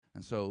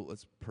And so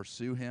let's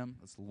pursue him.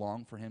 Let's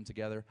long for him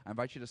together. I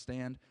invite you to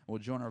stand, and we'll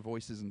join our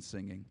voices in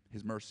singing,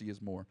 His mercy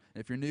is more.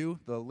 And if you're new,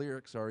 the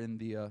lyrics are in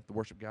the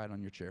worship guide on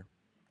your chair.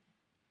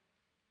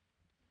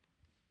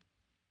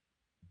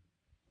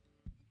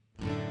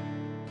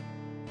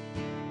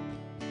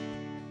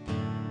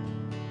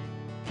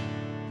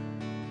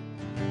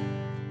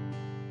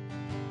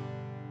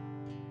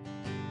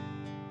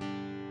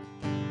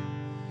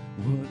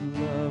 What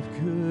love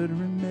could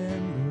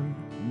remember,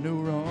 no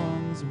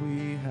wrongs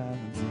we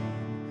have done.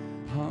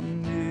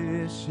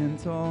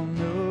 Omniscient,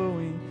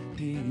 all-knowing,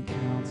 he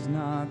counts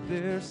not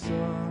their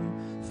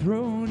sum.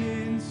 Thrown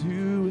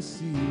into a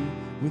sea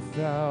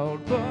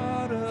without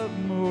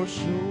bottom or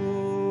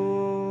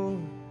shore.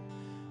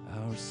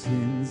 Our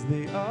sins,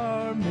 they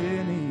are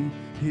many,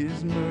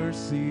 his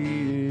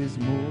mercy is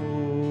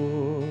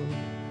more.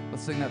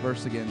 Let's sing that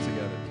verse again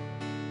together.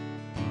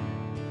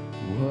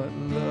 What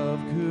love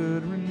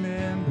could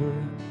remember,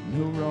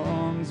 no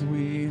wrongs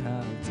we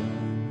have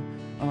done.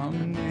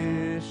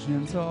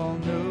 Omniscient,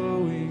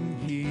 all-knowing,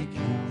 he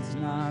counts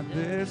not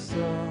their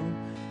sum.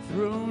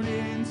 Thrown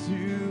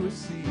into a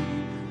sea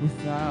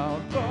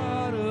without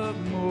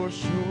bottom or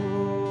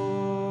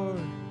shore.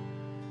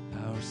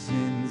 Our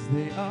sins,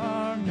 they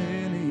are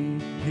many,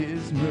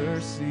 his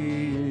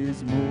mercy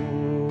is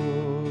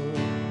more.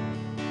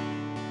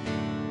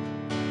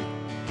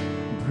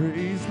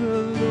 Praise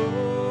the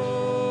Lord.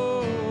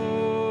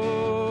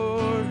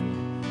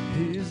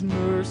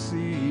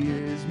 Mercy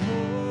is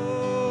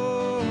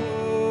more,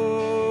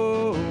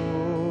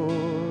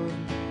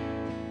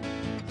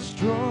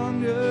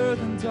 stronger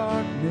than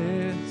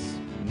darkness,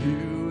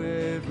 new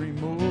every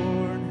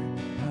morn.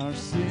 Our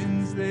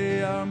sins,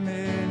 they are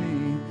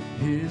many,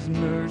 his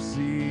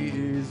mercy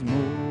is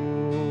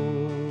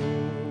more.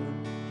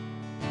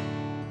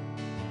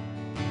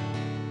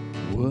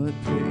 What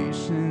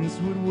patience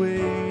would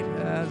wait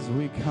as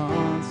we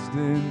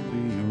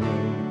constantly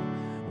wait?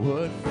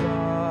 What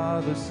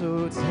Father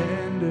so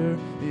tender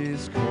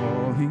is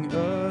calling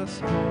us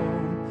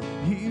home?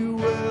 He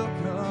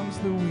welcomes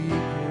the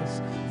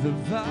weakest, the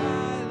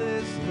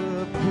vilest,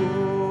 the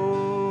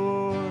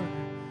poor.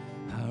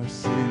 Our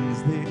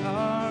sins, they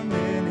are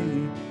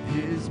many,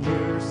 his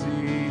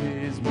mercy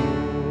is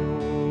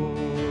more.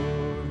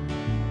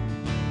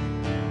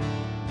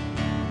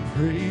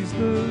 Praise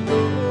the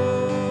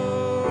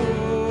Lord,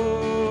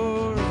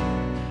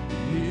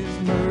 his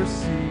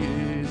mercy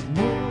is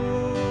more.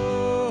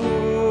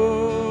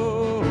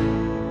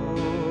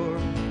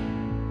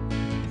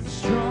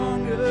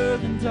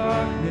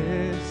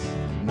 Darkness,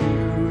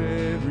 new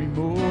every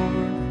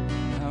morn.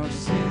 Our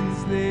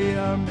sins, they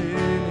are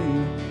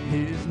many,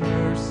 his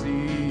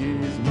mercy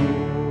is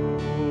more.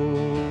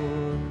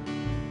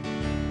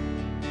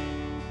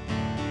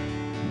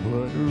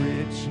 What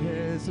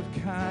riches of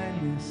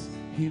kindness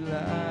he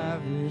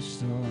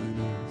lavished on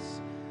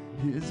us.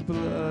 His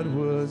blood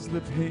was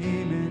the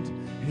payment,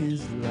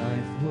 his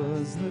life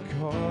was the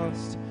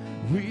cost.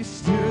 We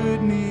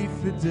stood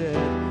 'neath the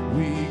debt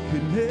we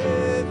could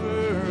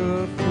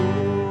never afford.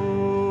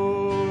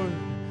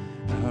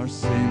 Our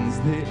sins,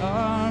 they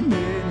are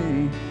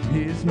many,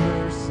 his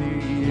mercy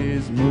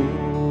is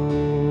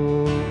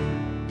more.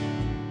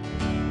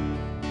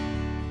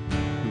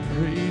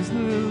 Praise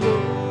the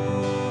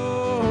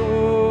Lord,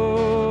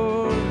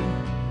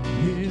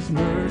 his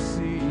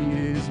mercy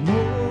is more.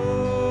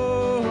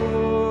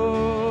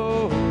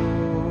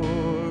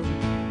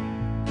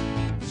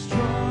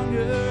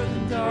 Stronger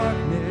than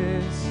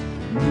darkness,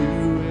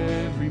 new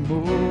every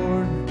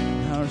morn.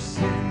 Our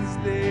sins,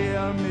 they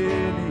are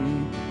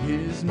many,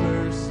 his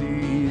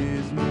mercy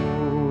is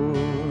more.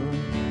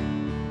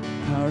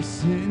 Our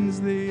sins,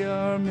 they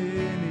are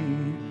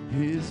many,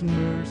 his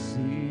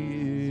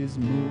mercy is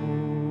more.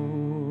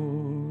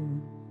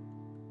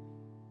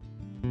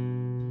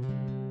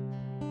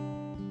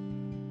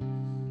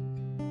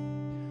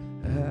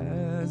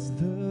 As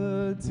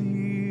the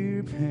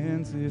deer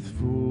panteth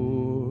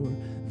for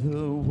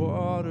the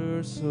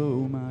water,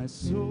 so my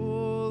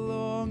soul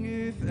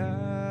longeth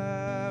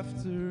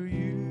after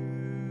you.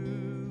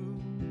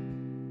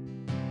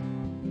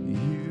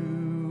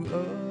 You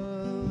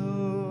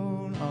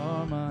alone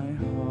are my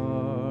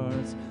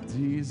heart's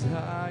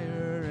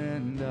desire,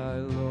 and I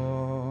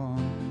long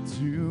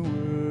to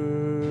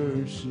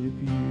worship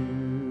you.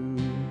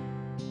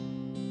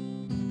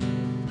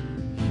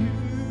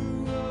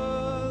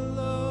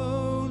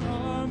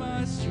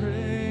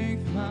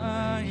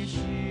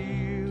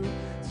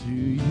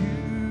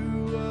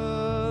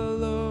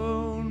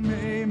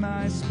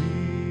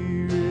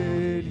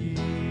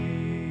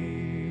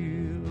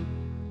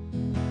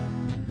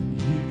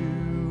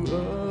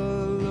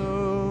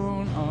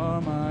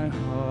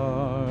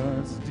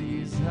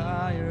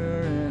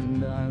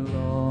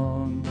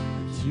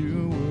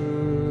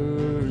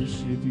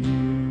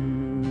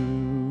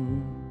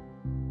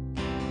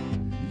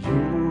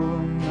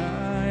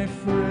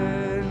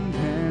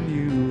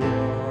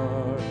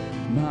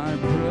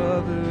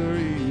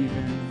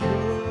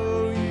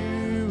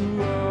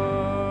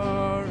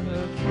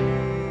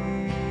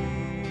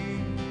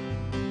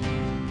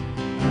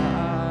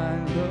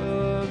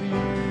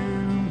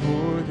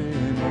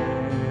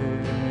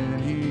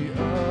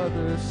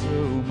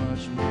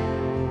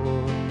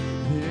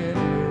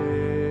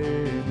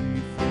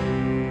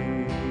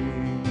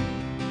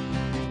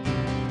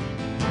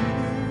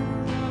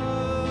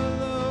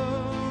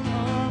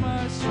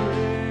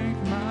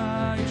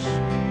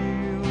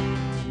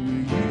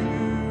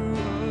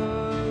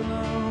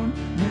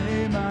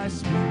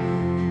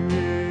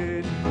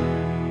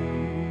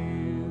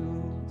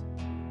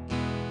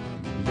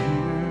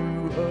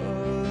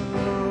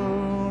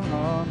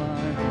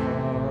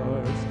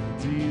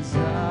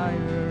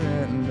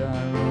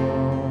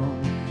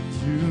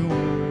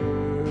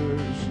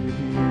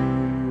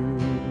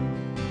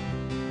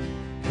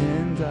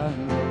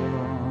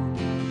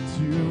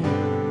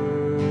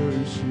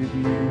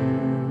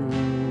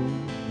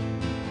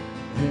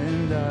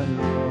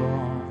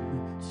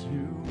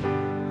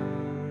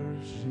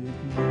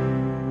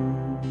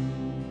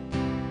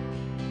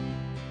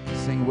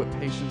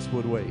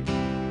 would wait.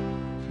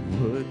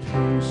 What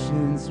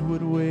patience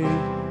would wait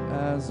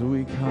as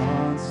we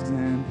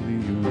constantly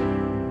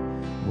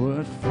learn.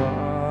 What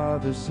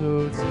Father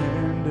so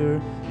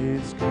tender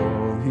is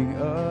calling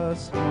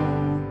us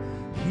home.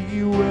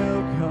 He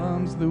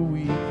welcomes the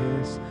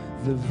weakest,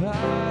 the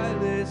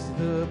vilest,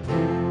 the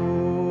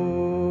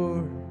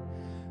poor.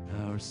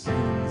 Our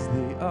sins,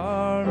 they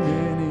are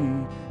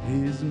many,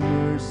 His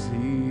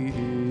mercy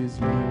is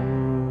more.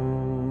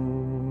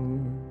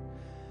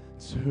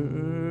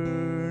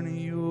 Turn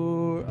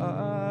your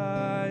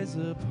eyes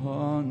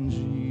upon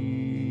Jesus.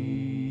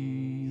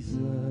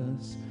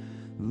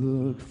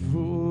 Look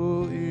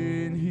full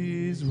in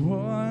His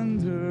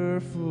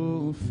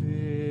wonderful face,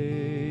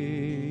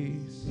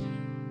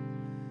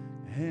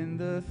 and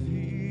the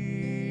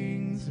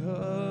things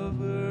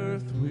of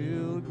earth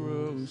will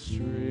grow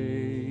strangely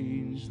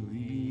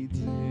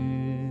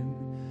dim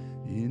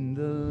in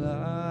the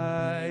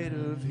light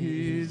of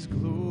His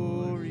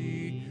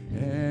glory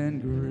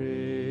and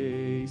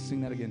grace.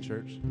 Sing that again,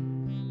 church.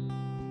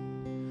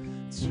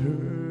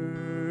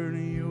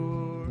 Turn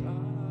your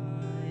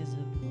eyes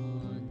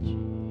upon Jesus.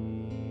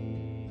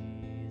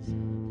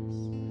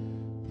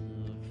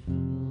 Look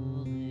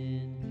full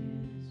in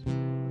His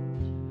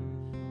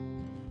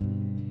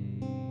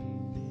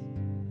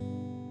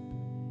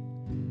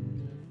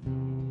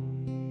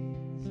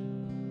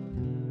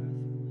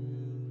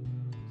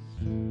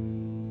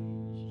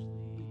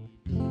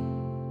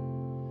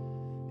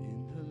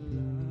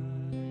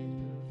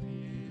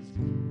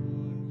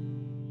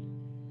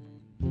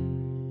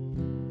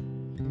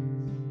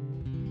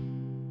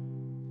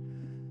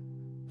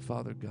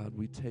Father God,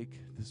 we take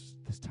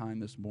this time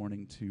this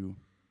morning to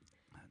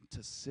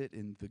sit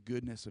in the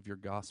goodness of your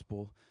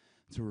gospel,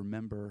 to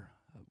remember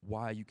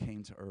why you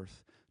came to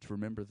earth, to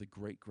remember the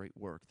great, great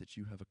work that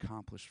you have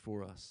accomplished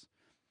for us,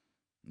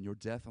 and your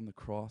death on the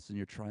cross and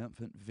your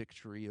triumphant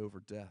victory over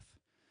death.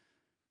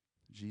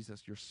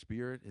 Jesus, your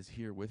Spirit is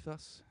here with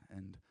us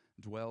and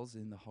dwells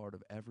in the heart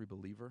of every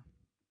believer.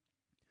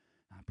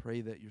 I pray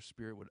that your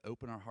Spirit would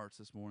open our hearts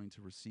this morning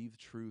to receive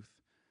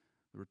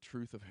the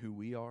truth of who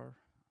we are,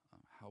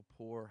 how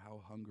poor,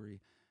 how hungry,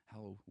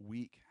 how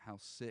weak, how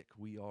sick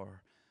we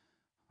are,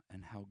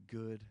 and how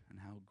good and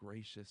how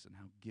gracious and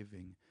how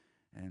giving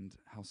and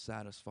how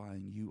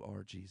satisfying you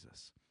are,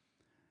 Jesus.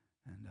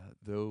 And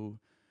though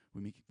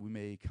we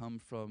may come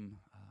from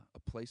a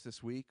place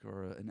this week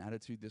or an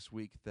attitude this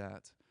week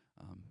that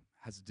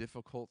has a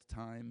difficult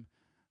time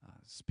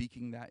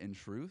speaking that in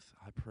truth,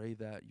 I pray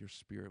that your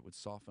Spirit would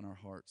soften our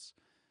hearts,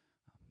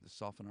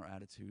 soften our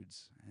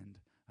attitudes, and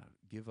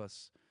give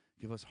us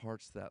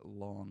hearts that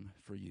long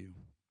for you,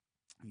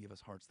 and give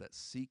us hearts that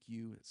seek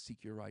you,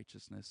 seek your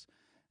righteousness,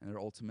 and are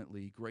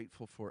ultimately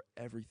grateful for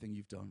everything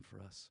you've done for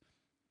us.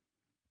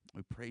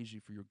 We praise you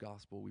for your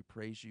gospel. We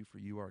praise you for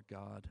you, our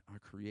God, our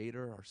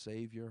Creator, our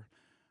Savior,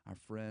 our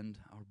friend,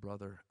 our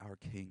brother, our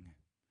King.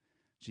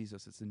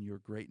 Jesus, it's in your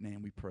great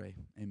name we pray.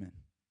 Amen.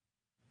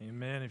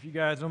 Amen. If you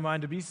guys don't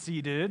mind to be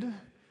seated.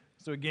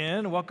 So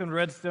again, welcome to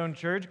Redstone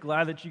Church.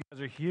 Glad that you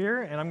guys are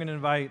here, and I'm going to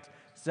invite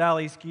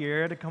Sally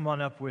Skier to come on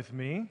up with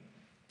me.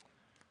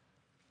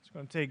 It's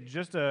going to take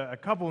just a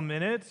couple of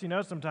minutes. You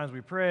know, sometimes we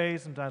pray,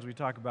 sometimes we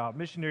talk about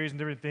missionaries and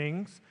different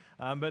things.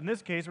 But in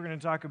this case, we're going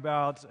to talk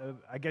about,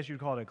 I guess you'd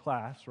call it a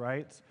class,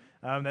 right?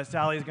 That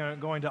Sally is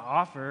going to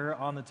offer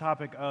on the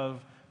topic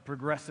of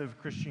progressive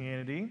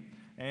Christianity.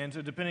 And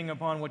so depending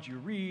upon what you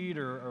read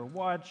or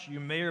watch, you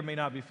may or may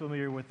not be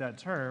familiar with that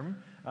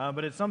term,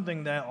 but it's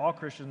something that all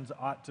Christians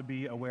ought to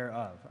be aware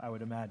of, I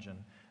would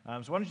imagine.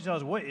 So why don't you tell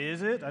us, what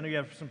is it? I know you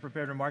have some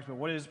prepared remarks, but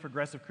what is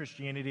progressive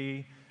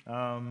Christianity?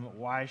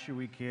 Why should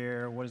we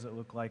care? What does it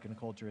look like in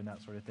culture and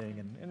that sort of thing?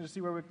 And just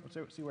see where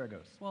it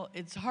goes. Well,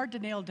 it's hard to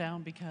nail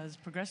down because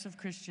progressive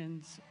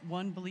Christians,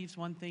 one believes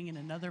one thing and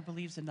another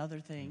believes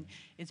another thing.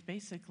 It's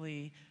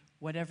basically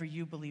whatever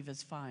you believe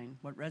is fine,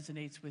 what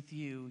resonates with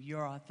you,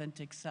 your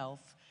authentic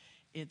self.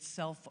 It's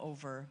self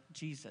over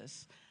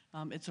Jesus.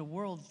 It's a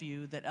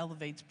worldview that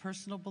elevates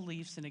personal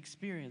beliefs and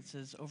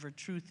experiences over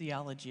true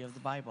theology of the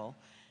Bible,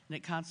 and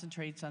it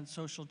concentrates on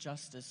social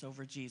justice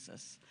over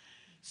Jesus.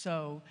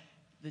 So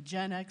the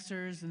Gen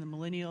Xers and the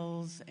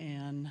millennials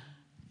and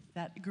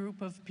that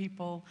group of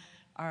people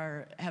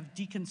have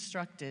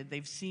deconstructed.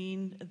 They've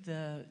seen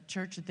the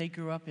church that they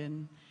grew up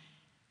in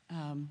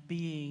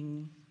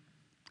being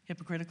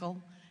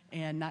hypocritical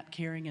and not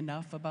caring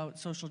enough about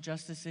social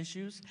justice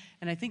issues.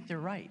 And I think they're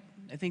right.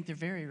 I think they're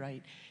very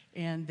right.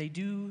 And they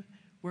do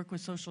work with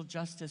social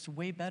justice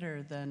way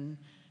better than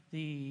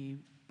the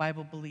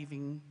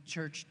Bible-believing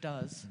church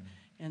does.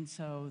 And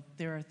so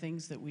there are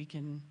things that we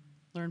can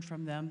learn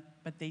from them,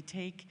 but they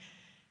take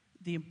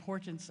the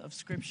importance of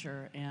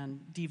Scripture and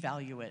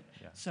devalue it.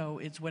 Yeah. So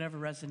it's whatever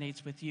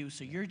resonates with you.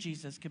 So your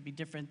Jesus could be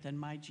different than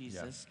my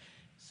Jesus. Yeah.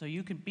 So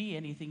you can be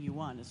anything you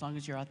want as long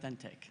as you're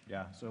authentic.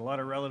 Yeah, so a lot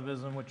of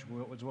relativism, which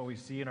is what we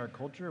see in our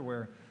culture,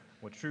 where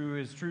what true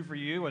is true for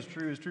you, what's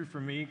true is true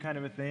for me kind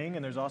of a thing.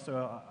 And there's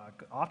also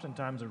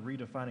oftentimes a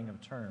redefining of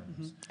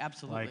terms. Mm-hmm.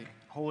 Absolutely. Like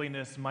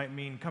holiness might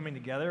mean coming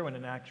together, when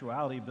in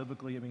actuality,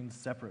 biblically, it means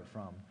separate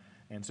from.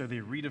 And so they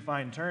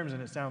redefine terms,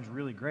 and it sounds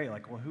really great.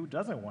 Like, well, who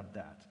doesn't want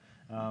that?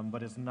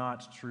 But it's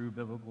not true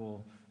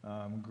biblical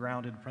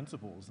grounded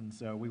principles. And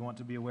so we want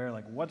to be aware,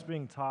 like, what's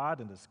being taught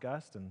and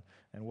discussed, and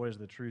what is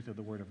the truth of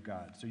the Word of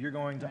God. So you're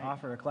going to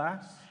offer a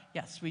class?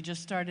 Yes, we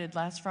just started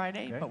last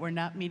Friday, Okay. but we're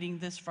not meeting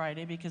this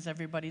Friday because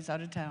everybody's out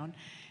of town.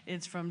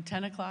 It's from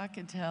 10 o'clock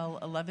until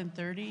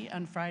 11:30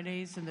 on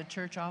Fridays in the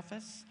church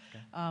office.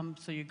 Okay.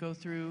 So you go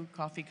through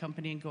Coffee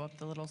Company and go up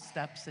the little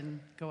steps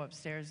and go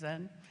upstairs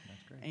then.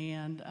 That's great.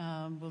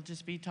 And we'll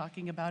just be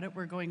talking about it.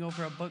 We're going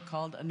over a book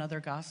called Another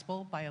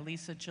Gospel by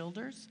Elisa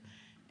Childers.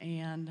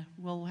 And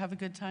we'll have a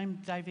good time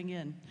diving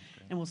in.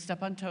 And we'll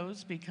step on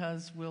toes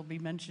because we'll be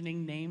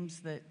mentioning names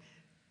that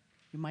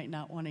you might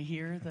not want to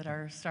hear that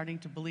are starting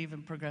to believe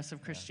in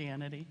progressive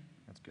Christianity.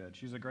 That's good.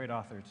 She's a great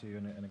author, too,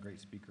 and a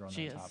great speaker on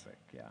She that is. topic.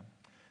 Yeah.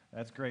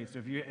 That's great. So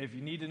if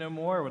you need to know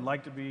more, would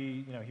like to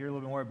be, hear a little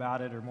bit more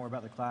about it or more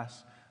about the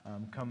class,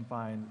 come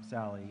find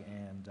Sally,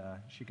 and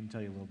she can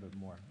tell you a little bit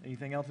more.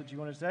 Anything else that you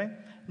want to say?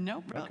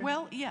 No, Okay.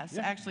 well, yes,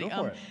 Yeah, actually.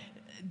 go for it.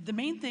 The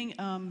main thing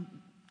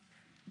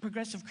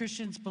progressive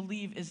Christians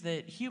believe is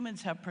that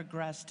humans have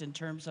progressed in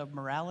terms of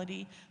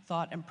morality,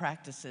 thought, and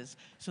practices.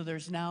 So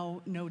there's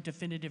now no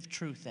definitive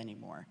truth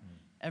anymore.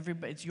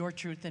 It's your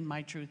truth and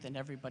my truth and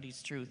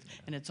everybody's truth,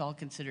 and it's all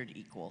considered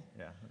equal.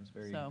 Yeah, it's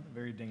very, So,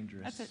 very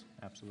dangerous. that's it.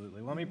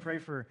 Absolutely. Well, let me pray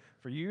for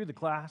you, the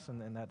class,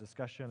 and that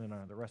discussion,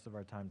 and the rest of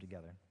our time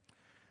together.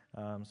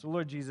 So,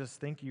 Lord Jesus,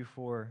 thank you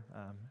for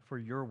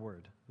your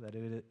word, that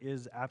it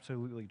is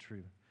absolutely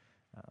true,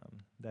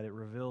 that it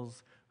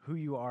reveals who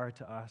you are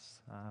to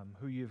us,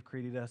 who you have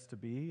created us to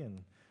be,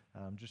 and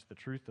just the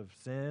truth of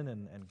sin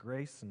and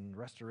grace and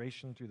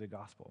restoration through the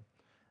gospel.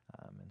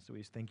 And so we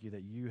just thank you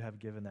that you have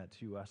given that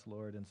to us,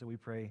 Lord. And so we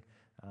pray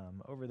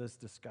over this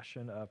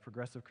discussion of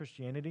progressive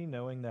Christianity,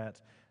 knowing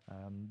that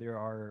there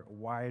are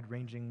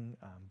wide-ranging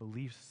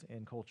beliefs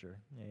in culture.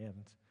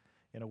 And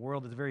in a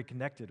world that's very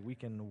connected, we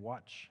can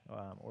watch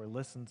or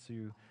listen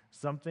to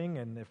something,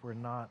 and if we're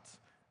not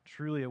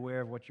truly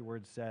aware of what your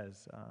word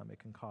says, it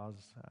can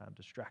cause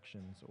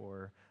distractions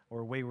or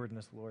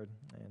waywardness, Lord.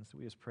 And so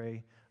we just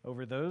pray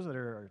over those that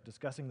are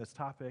discussing this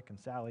topic, and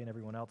Sally and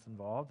everyone else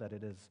involved, that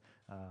it is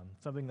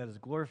something that is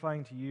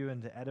glorifying to you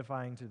and to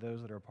edifying to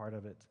those that are a part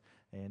of it,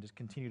 and just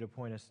continue to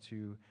point us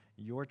to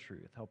your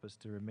truth. Help us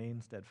to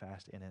remain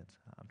steadfast in it,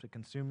 to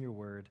consume your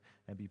word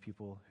and be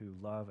people who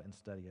love and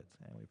study it.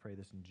 And we pray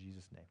this in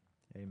Jesus'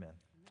 name. Amen.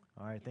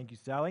 All right, thank you,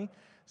 Sally.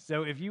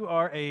 So if you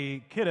are a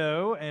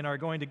kiddo and are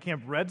going to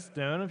Camp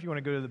Redstone, if you want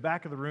to go to the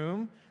back of the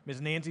room, Ms.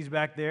 Nancy's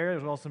back there,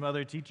 as well as some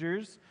other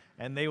teachers,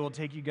 and they will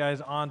take you guys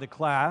on to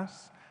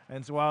class.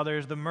 And so while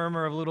there's the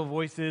murmur of little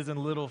voices and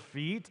little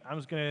feet, I'm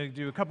just going to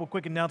do a couple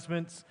quick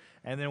announcements,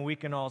 and then we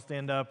can all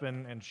stand up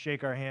and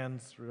shake our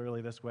hands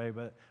really this way.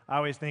 But I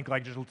always think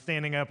like just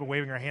standing up and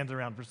waving our hands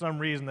around. For some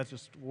reason, that's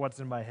just what's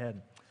in my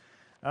head.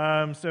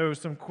 So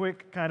some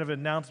quick kind of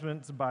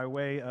announcements by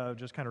way of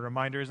just kind of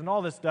reminders. And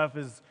all this stuff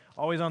is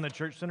always on the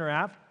Church Center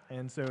app.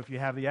 And so if you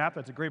have the app,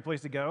 that's a great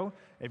place to go.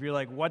 If you're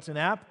like, what's an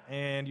app?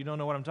 And you don't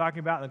know what I'm talking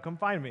about, then come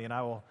find me and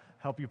I will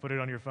help you put it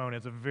on your phone.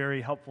 It's a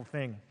very helpful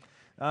thing.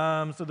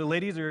 So the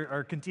ladies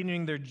are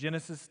continuing their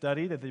Genesis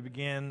study that they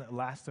began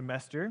last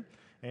semester.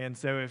 And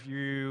so if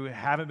you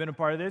haven't been a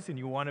part of this and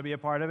you want to be a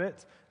part of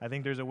it, I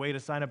think there's a way to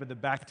sign up at the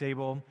back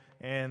table.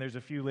 And there's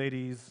a few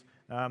ladies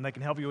that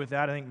can help you with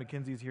that. I think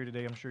Mackenzie's here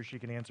today. I'm sure she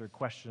can answer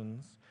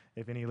questions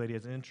if any lady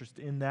has an interest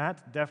in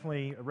that.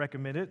 Definitely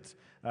recommend it.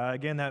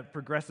 Again, that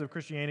progressive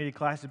Christianity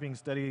class is being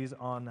studied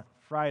on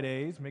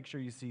Fridays. Make sure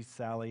you see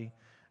Sally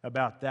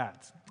about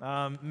that.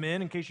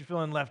 Men, in case you're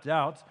feeling left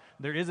out,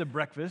 there is a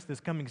breakfast this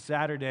coming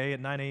Saturday at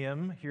 9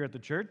 a.m. here at the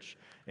church.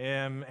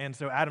 And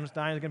so Adam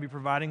Stein is going to be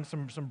providing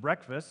some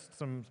breakfast,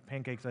 some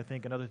pancakes, I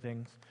think, and other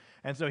things.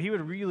 And so he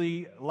would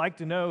really like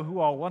to know who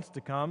all wants to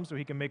come so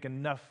he can make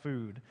enough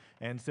food.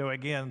 And so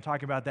again,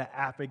 talking about that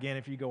app again,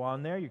 if you go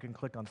on there, you can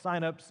click on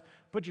signups,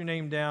 put your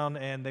name down,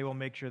 and they will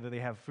make sure that they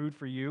have food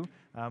for you.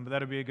 But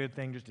that'll be a good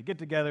thing just to get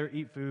together,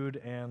 eat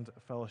food, and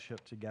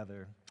fellowship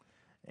together.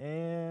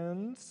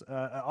 And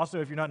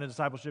also, if you're not in a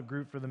discipleship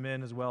group for the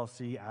men as well,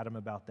 see Adam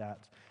about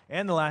that.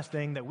 And the last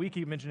thing that we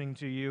keep mentioning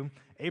to you,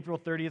 April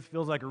 30th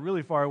feels like a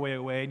really far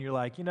away, and you're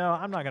like, I'm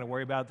not going to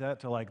worry about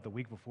that till like the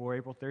week before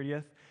April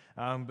 30th.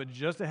 But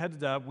just a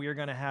heads up, we are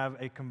going to have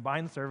a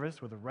combined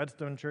service with the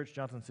Redstone Church,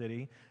 Johnson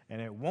City,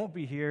 and it won't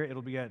be here,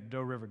 it'll be at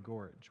Doe River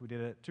Gorge. We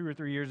did it 2 or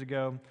 3 years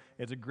ago.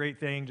 It's a great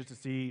thing just to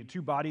see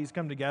two bodies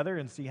come together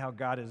and see how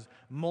God has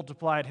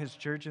multiplied his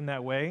church in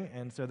that way.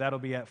 And so that'll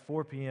be at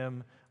 4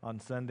 p.m. on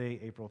Sunday,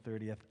 April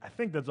 30th. I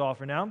think that's all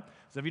for now.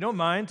 So if you don't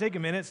mind, take a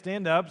minute,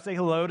 stand up, say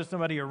hello to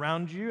somebody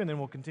around you, and then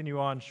we'll continue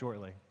on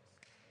shortly.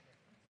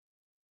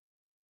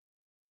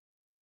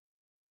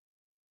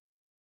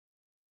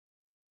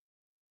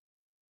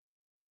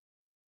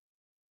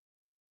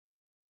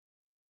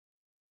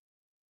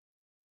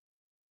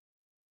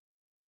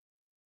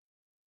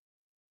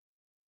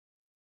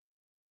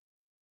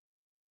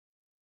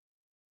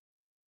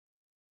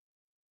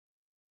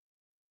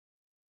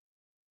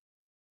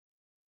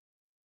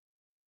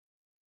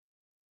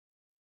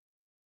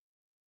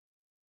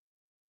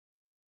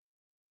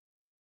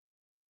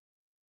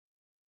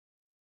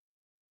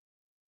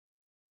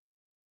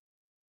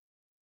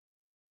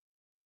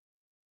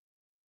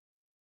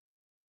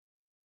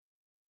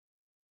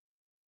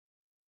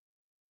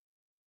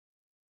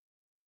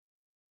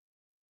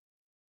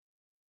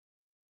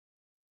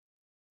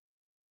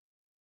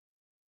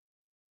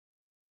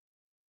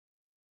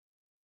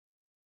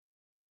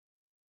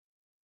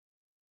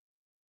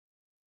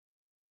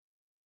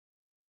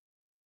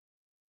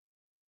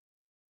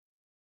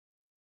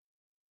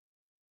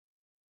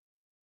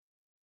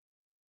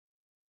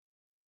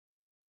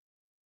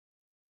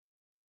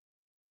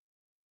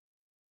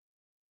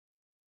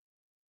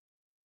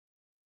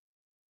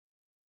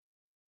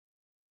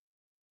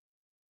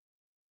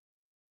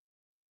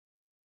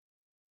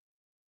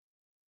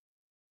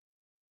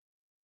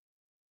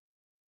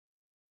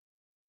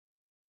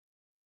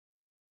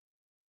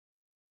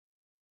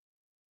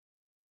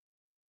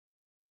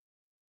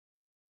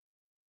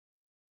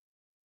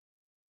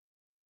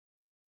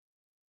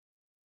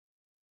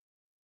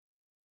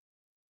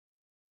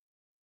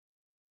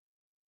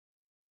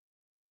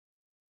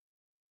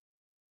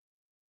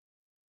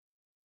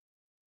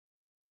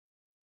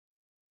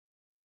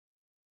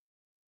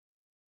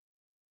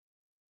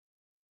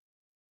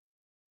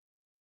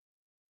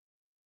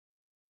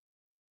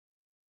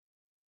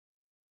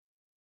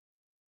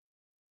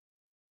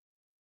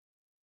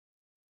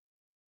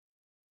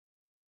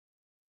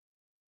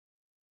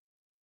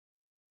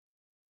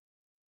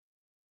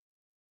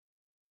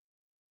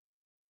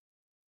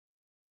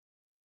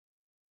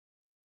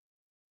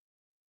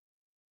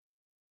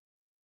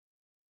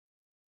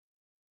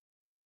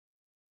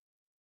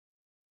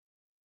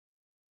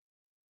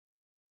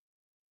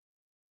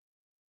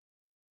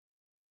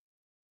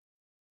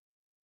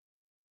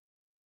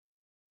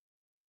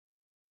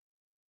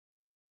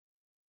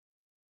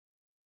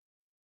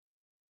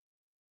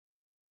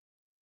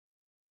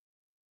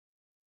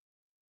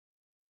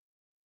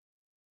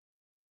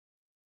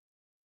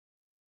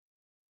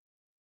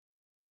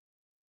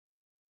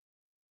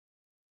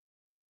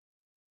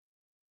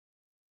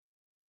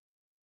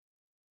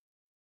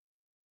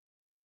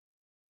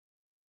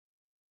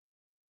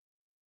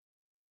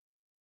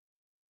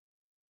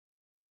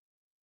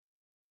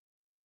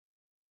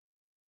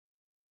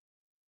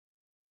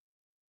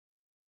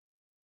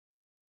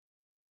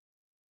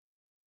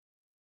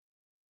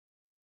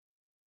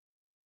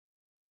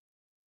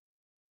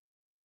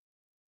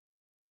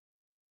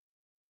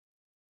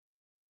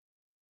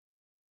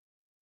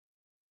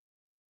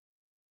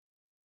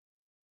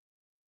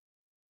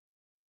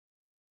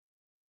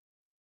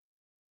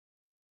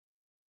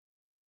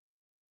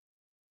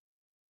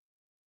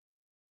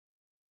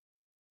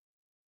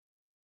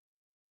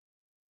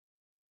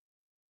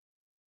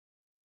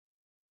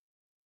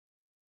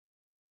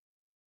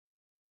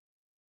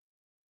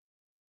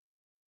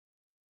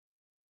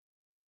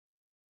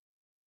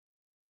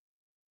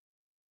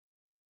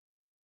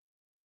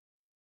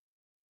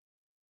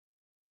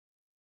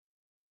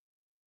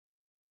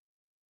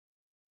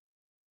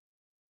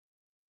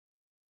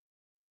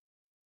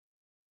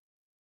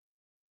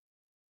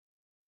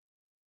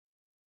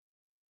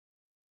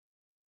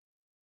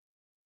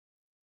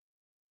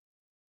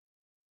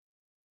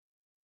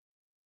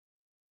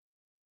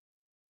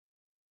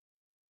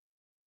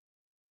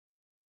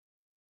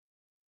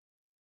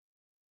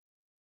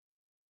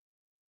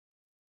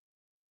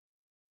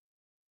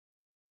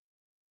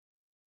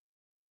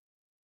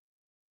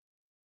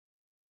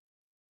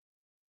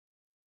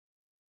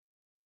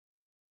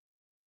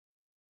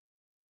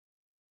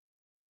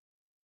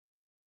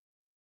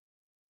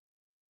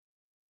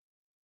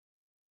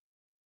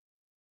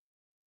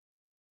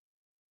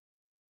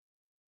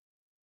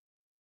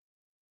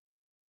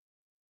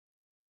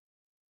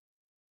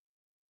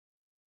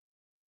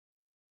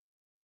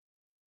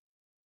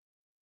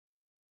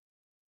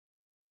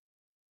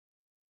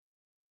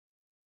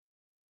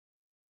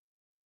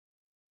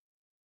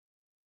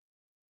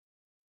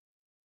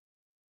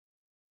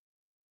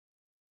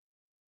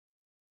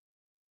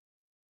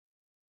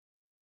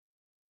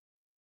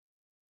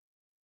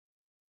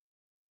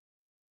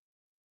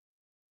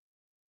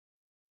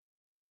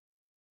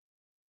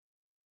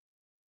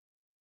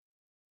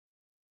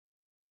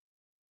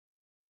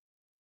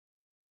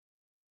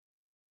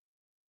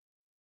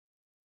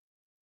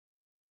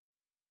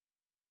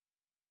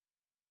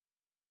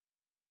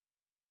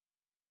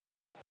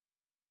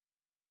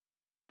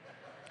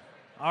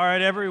 All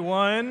right,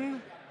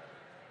 everyone.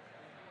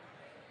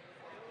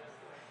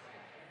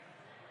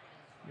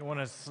 You want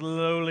to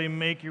slowly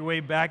make your way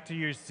back to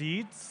your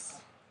seats.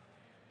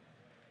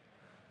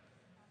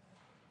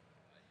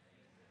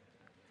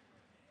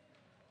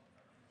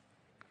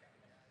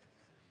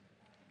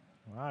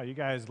 Wow, you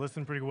guys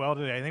listened pretty well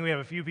today. I think we have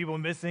a few people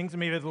missing, so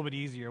maybe it's a little bit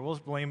easier. We'll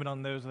just blame it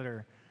on those that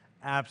are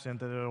absent,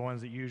 that are the ones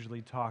that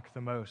usually talk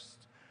the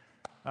most.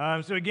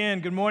 So again,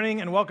 good morning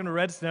and welcome to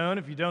Redstone.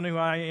 If you don't know who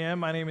I am,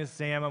 my name is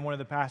Sam. I'm one of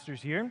the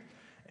pastors here.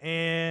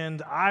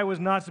 And I was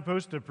not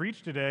supposed to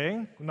preach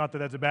today. Not that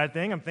that's a bad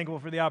thing. I'm thankful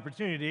for the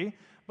opportunity,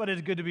 but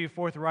it's good to be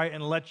forthright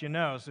and let you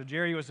know. So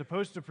Jerry was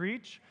supposed to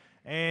preach,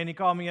 and he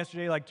called me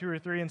yesterday like 2 or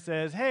 3 and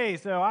says, hey,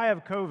 so I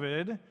have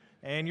COVID,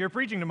 and you're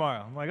preaching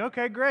tomorrow. I'm like,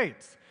 okay,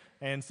 great.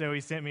 And so he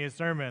sent me a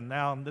sermon.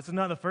 Now, this is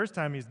not the first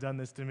time he's done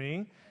this to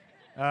me.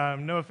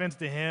 No offense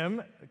to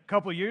him. A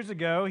couple years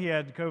ago, he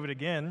had COVID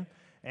again.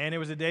 And it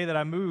was a day that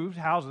I moved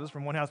houses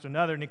from one house to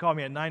another, and he called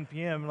me at 9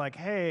 p.m. like,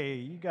 hey,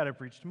 you got to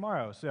preach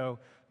tomorrow. So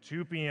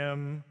 2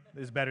 p.m.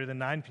 is better than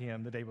 9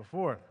 p.m. the day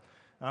before.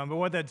 But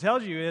what that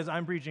tells you is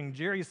I'm preaching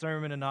Jerry's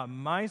sermon and not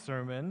my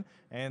sermon,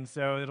 and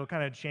so it'll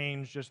kind of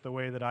change just the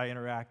way that I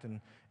interact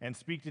and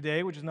speak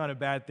today, which is not a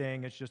bad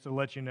thing. It's just to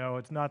let you know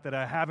it's not that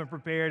I haven't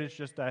prepared, it's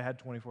just that I had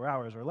 24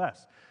 hours or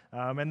less,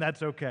 and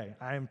that's okay.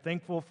 I am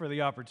thankful for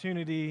the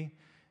opportunity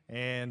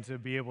and to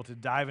be able to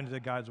dive into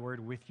God's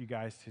Word with you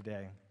guys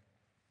today.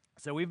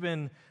 So we've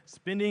been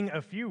spending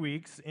a few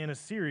weeks in a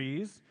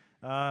series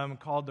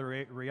called the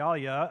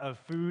Realia of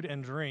Food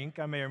and Drink.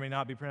 I may or may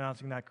not be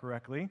pronouncing that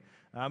correctly,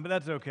 but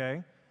that's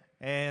okay.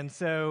 And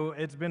so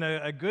it's been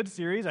a good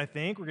series, I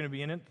think. We're going to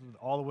be in it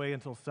all the way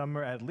until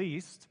summer at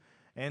least.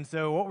 And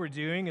so what we're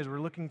doing is we're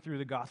looking through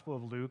the Gospel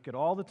of Luke at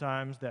all the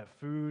times that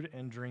food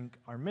and drink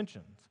are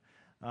mentioned.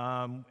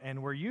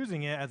 And we're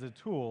using it as a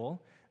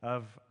tool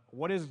of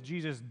what is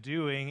Jesus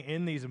doing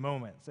in these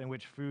moments in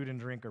which food and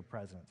drink are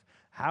present.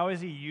 How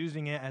is he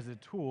using it as a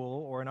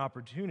tool or an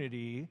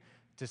opportunity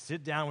to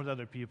sit down with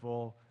other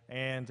people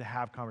and to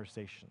have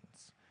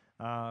conversations?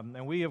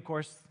 And we, of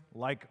course,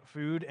 like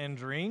food and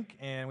drink,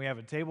 and we have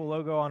a table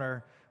logo on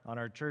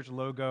our church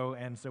logo,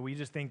 and so we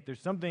just think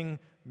there's something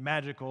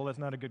magical. That's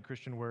not a good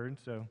Christian word,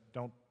 so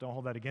don't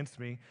hold that against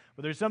me.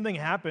 But there's something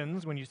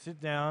happens when you sit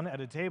down at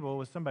a table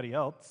with somebody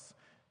else,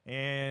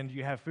 and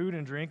you have food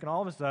and drink, and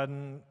all of a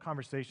sudden,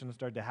 conversations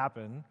start to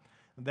happen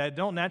that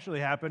don't naturally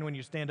happen when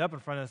you stand up in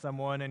front of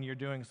someone and you're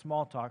doing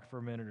small talk for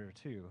a minute or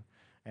two.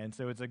 And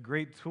so it's a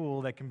great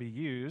tool that can be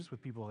used with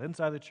people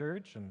inside the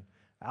church and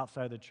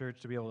outside the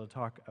church to be able to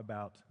talk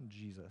about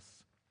Jesus.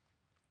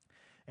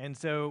 And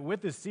so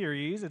with this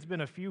series, it's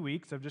been a few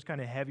weeks of just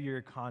kind of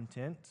heavier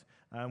content,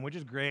 which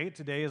is great.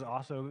 Today is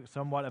also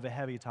somewhat of a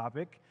heavy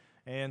topic.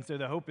 And so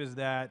the hope is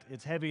that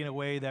it's heavy in a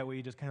way that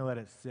we just kind of let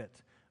it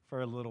sit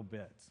for a little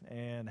bit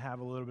and have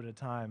a little bit of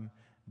time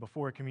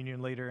before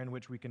communion later in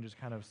which we can just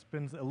kind of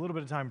spend a little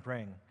bit of time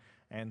praying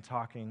and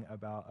talking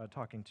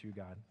to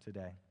God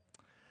today.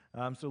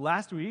 So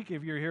last week,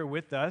 if you're here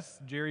with us,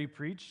 Jerry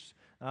preached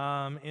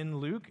in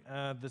Luke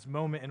this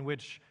moment in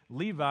which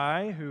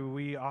Levi, who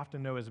we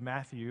often know as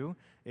Matthew,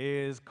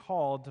 is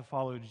called to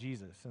follow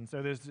Jesus. And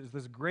so there's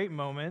this great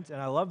moment,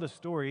 and I love the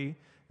story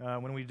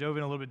when we dove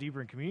in a little bit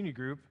deeper in community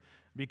group,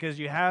 because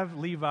you have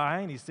Levi,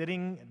 and he's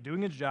sitting,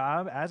 doing his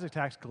job as a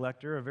tax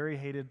collector, a very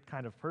hated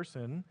kind of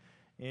person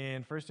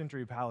in first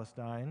century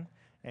Palestine,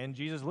 and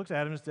Jesus looks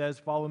at him and says,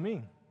 follow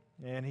me,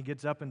 and he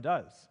gets up and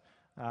does.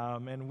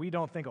 And we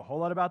don't think a whole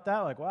lot about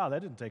that, like, wow,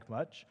 that didn't take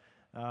much.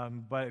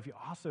 But if you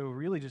also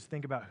really just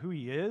think about who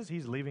he is,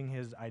 he's leaving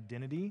his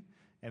identity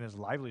and his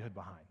livelihood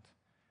behind.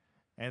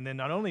 And then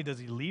not only does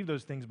he leave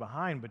those things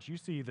behind, but you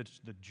see the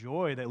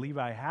joy that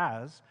Levi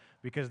has,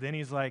 because then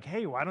he's like,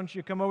 hey, why don't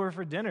you come over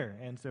for dinner?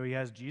 And so he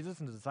has Jesus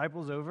and his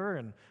disciples over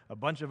and a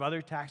bunch of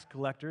other tax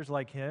collectors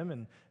like him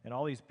and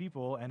all these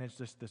people, and it's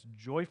just this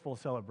joyful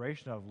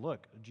celebration of,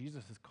 look,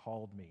 Jesus has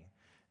called me.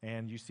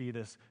 And you see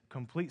this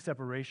complete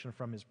separation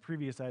from his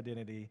previous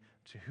identity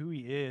to who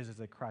he is as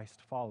a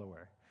Christ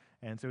follower.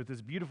 And so it's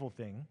this beautiful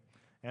thing.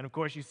 And of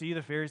course, you see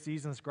the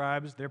Pharisees and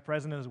scribes, they're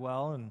present as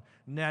well, and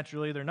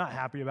naturally they're not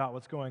happy about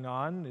what's going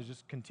on. They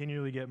just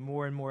continually get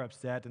more and more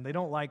upset, and they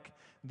don't like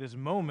this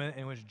moment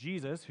in which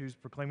Jesus, who's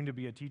proclaiming to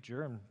be a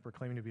teacher and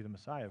proclaiming to be the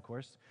Messiah, of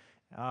course,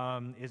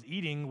 is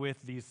eating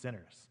with these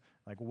sinners.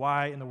 Like,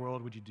 why in the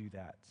world would you do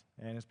that?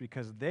 And it's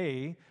because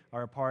they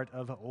are a part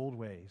of the old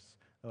ways.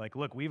 They're like,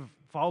 look, we've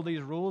followed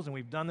these rules, and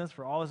we've done this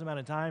for all this amount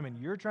of time, and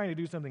you're trying to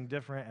do something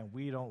different, and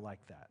we don't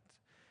like that.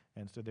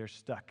 And so they're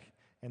stuck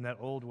in that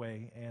old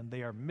way, and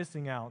they are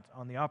missing out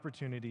on the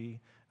opportunity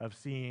of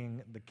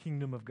seeing the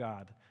kingdom of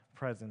God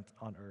present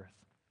on earth.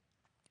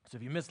 So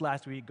if you missed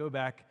last week, go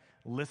back,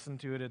 listen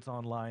to it. It's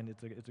online.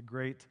 It's a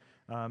great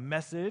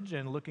message,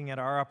 and looking at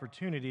our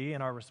opportunity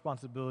and our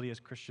responsibility as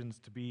Christians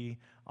to be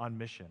on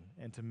mission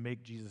and to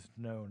make Jesus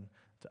known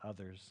to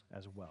others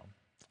as well.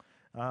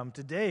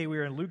 Today, we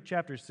are in Luke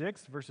chapter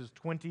 6, verses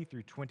 20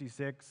 through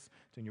 26.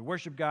 It's in your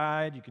worship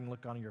guide. You can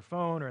look on your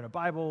phone or in a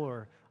Bible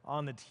or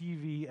on the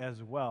TV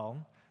as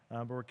well.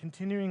 but we're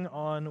continuing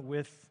on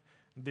with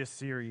this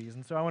series.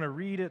 And so I want to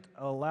read it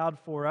aloud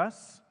for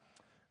us.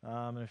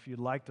 And if you'd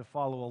like to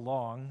follow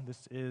along,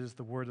 this is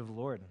the word of the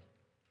Lord.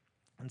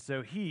 And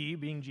so he,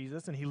 being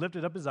Jesus, and he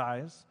lifted up his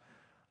eyes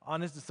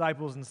on his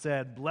disciples and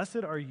said,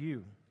 "Blessed are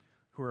you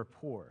who are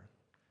poor,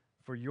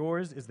 for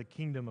yours is the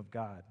kingdom of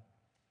God.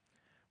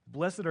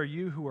 Blessed are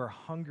you who are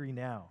hungry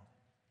now,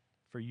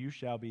 for you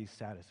shall be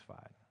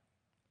satisfied.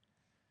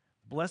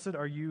 Blessed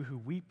are you who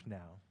weep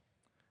now,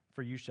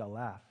 for you shall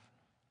laugh.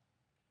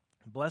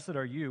 Blessed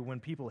are you when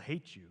people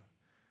hate you,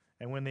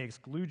 and when they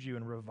exclude you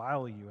and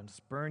revile you and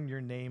spurn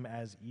your name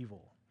as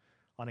evil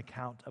on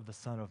account of the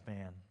Son of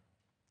Man.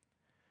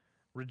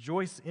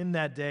 Rejoice in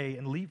that day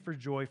and leap for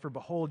joy, for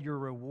behold, your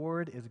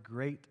reward is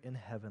great in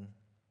heaven.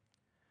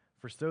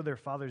 For so their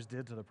fathers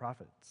did to the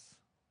prophets.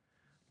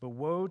 But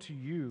woe to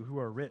you who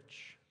are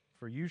rich,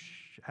 for you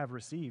have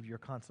received your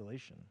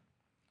consolation.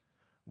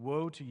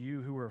 Woe to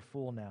you who are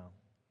full now,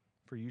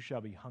 for you shall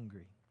be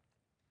hungry.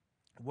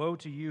 Woe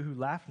to you who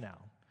laugh now,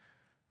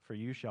 for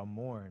you shall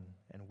mourn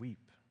and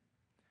weep.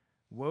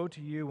 Woe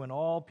to you when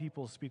all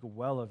people speak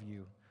well of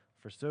you,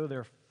 for so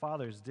their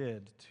fathers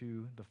did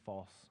to the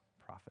false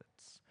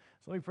prophets."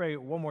 So let me pray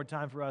one more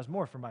time for us,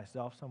 more for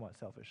myself, somewhat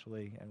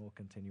selfishly, and we'll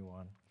continue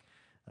on.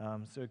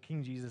 So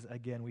King Jesus,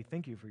 again, we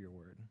thank you for your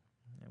word,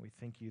 and we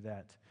thank you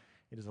that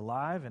it is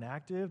alive and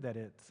active, that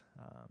it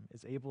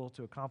is able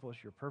to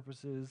accomplish your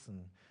purposes,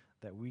 and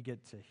that we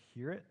get to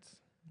hear it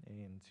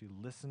and to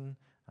listen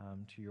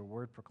to your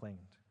word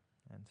proclaimed.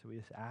 And so we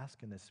just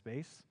ask in this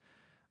space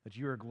that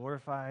you are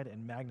glorified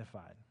and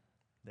magnified,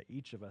 that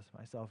each of us,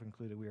 myself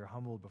included, we are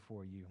humbled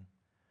before you,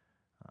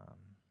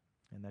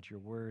 and that your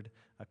word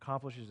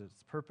accomplishes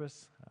its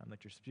purpose,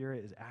 that your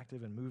spirit is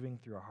active and moving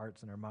through our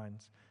hearts and our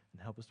minds,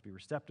 and help us to be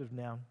receptive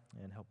now,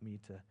 and help me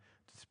to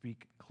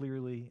speak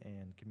clearly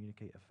and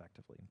communicate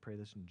effectively. And pray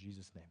this in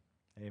Jesus' name.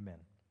 Amen.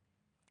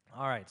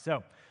 All right,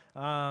 so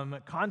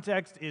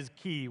context is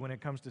key when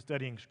it comes to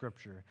studying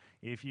Scripture.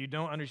 If you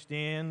don't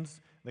understand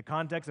the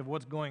context of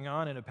what's going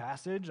on in a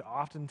passage,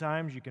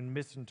 oftentimes you can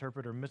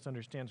misinterpret or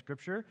misunderstand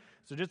Scripture.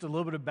 So just a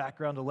little bit of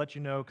background to let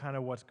you know kind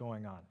of what's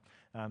going on.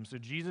 So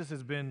Jesus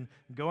has been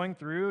going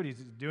through,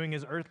 he's doing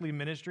his earthly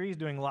ministry, he's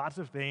doing lots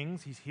of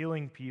things. He's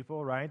healing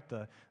people, right?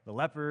 The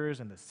lepers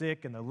and the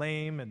sick and the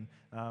lame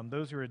and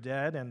those who are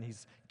dead, and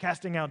he's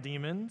casting out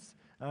demons.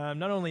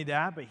 Not only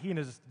that, but he and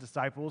his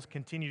disciples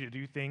continue to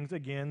do things,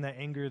 again, that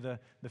anger the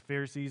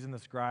Pharisees and the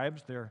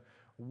scribes. They're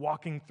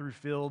walking through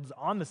fields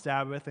on the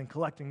Sabbath and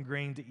collecting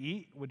grain to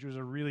eat, which was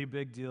a really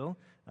big deal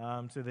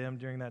to them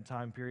during that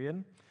time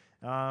period.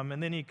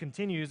 And then he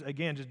continues,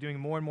 again, just doing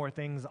more and more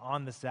things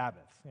on the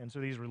Sabbath. And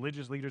so these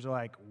religious leaders are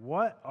like,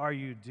 "What are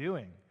you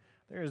doing?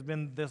 There has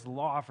been this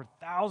law for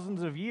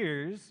thousands of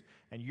years,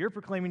 and you're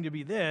proclaiming to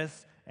be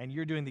this, and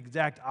you're doing the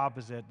exact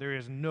opposite. There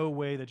is no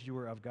way that you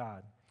are of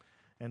God."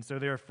 And so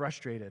they're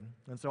frustrated.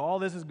 And so all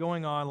this is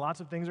going on. Lots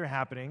of things are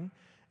happening.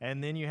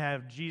 And then you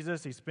have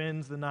Jesus. He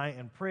spends the night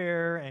in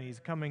prayer, and he's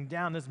coming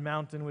down this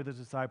mountain with his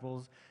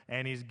disciples,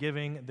 and he's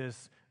giving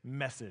this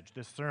message,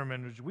 this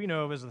sermon, which we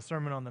know of as the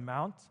Sermon on the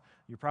Mount.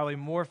 You're probably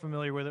more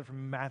familiar with it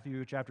from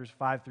Matthew chapters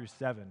 5 through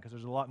 7, because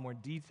there's a lot more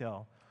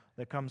detail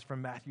that comes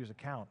from Matthew's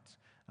account.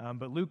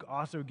 But Luke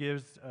also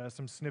gives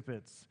some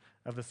snippets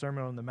of the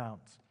Sermon on the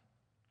Mount.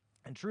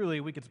 And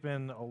truly, we could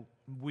spend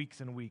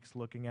weeks and weeks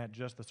looking at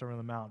just the Sermon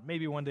on the Mount.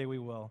 Maybe one day we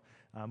will,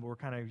 but we're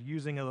kind of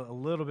using a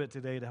little bit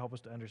today to help us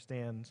to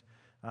understand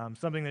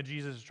something that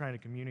Jesus is trying to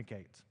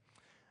communicate.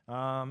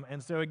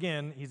 And so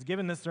again, he's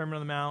given this Sermon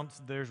on the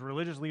Mount. There's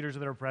religious leaders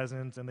that are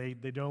present, and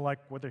they don't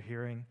like what they're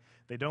hearing.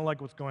 They don't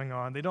like what's going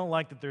on. They don't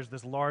like that there's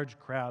this large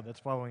crowd that's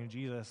following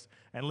Jesus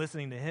and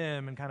listening to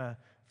him and kind of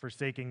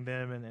forsaking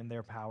them and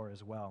their power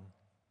as well.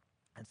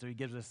 And so he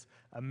gives this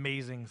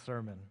amazing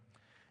sermon.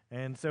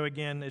 And so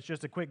again, it's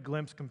just a quick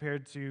glimpse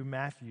compared to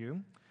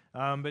Matthew.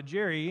 But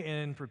Jerry,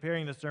 in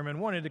preparing the sermon,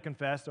 wanted to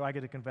confess, so I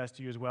get to confess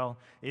to you as well.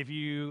 If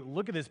you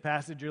look at this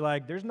passage, you're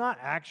like, there's not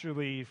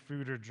actually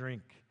food or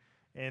drink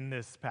in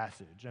this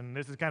passage. And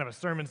this is kind of a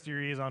sermon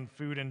series on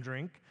food and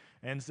drink.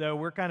 And so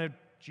we're kind of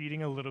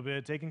cheating a little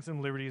bit, taking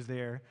some liberties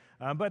there.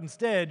 But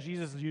instead,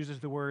 Jesus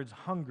uses the words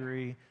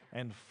hungry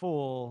and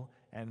full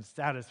and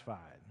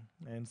satisfied.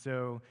 And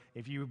so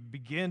if you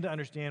begin to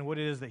understand what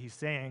it is that he's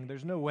saying,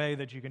 there's no way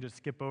that you can just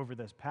skip over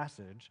this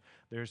passage.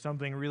 There's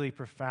something really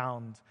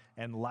profound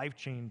and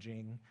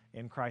life-changing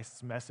in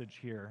Christ's message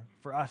here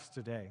for us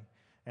today.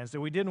 And so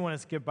we didn't want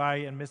to skip by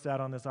and miss out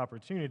on this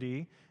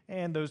opportunity,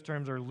 and those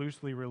terms are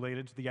loosely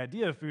related to the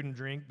idea of food and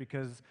drink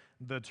because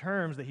the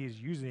terms that he's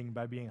using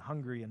by being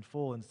hungry and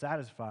full and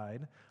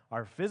satisfied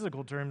are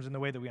physical terms in the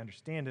way that we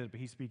understand it, but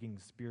he's speaking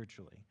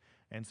spiritually.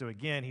 And so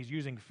again, he's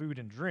using food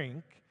and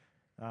drink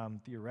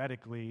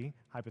theoretically,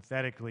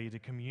 hypothetically, to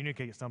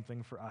communicate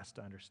something for us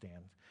to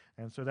understand.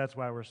 And so that's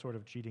why we're sort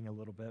of cheating a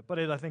little bit, but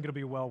I think it'll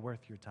be well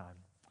worth your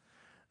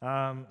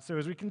time. So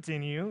as we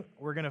continue,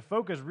 we're going to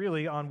focus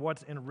really on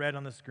what's in red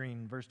on the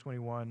screen, verse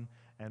 21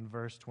 and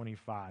verse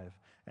 25,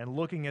 and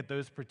looking at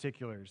those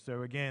particulars.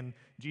 So again,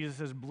 Jesus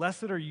says,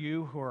 "Blessed are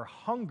you who are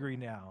hungry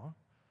now,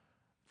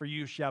 for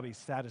you shall be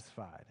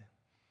satisfied.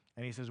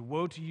 And he says,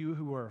 woe to you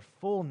who are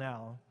full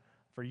now,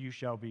 for you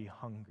shall be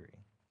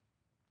hungry.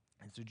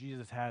 And so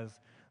Jesus has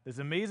this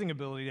amazing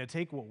ability to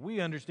take what we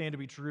understand to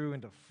be true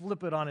and to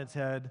flip it on its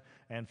head,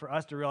 and for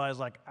us to realize,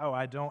 like, oh,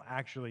 I don't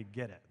actually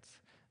get it.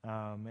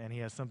 And he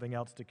has something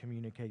else to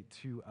communicate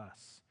to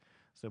us.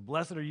 So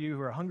blessed are you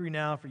who are hungry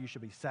now, for you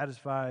shall be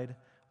satisfied.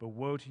 But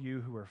woe to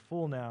you who are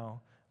full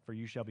now, for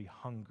you shall be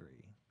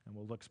hungry. And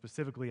we'll look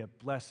specifically at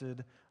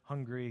blessed,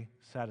 hungry,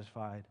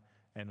 satisfied,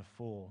 and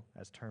full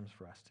as terms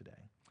for us today.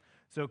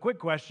 So quick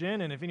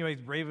question, and if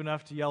anybody's brave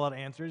enough to yell out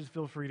answers,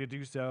 feel free to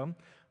do so.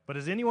 But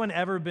has anyone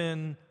ever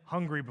been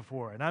hungry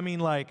before? And I mean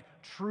like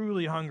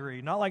truly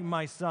hungry. Not like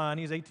my son.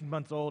 He's 18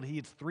 months old. He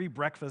eats 3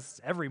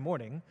 breakfasts every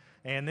morning,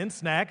 and then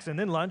snacks, and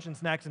then lunch, and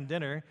snacks and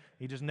dinner.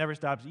 He just never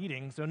stops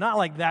eating. So not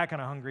like that kind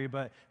of hungry,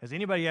 but has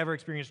anybody ever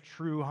experienced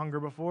true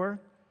hunger before?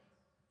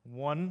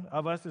 One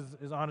of us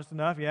is honest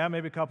enough. Yeah,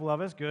 maybe a couple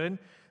of us. Good.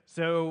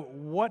 So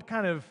what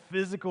kind of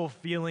physical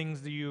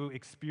feelings do you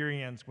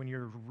experience when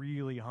you're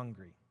really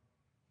hungry?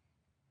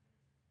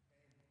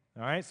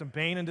 All right, some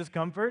pain and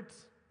discomfort.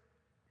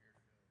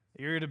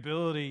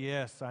 Irritability,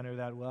 yes, I know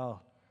that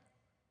well.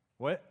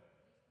 What?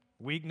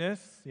 Weakness,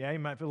 yeah, you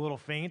might feel a little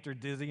faint or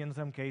dizzy in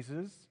some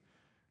cases.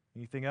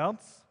 Anything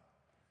else?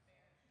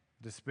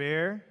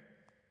 Despair.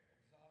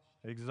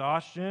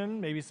 Exhaustion,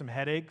 maybe some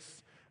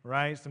headaches,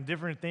 right? Some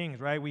different things,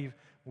 right?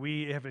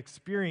 We have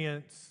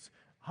experienced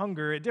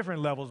hunger at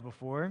different levels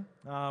before.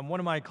 One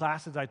of my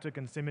classes I took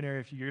in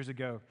seminary a few years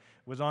ago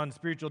was on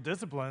spiritual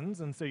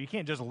disciplines, and so you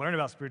can't just learn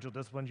about spiritual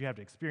disciplines, you have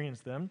to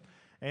experience them.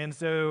 And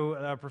so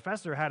a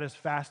professor had us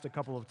fast a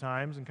couple of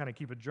times and kind of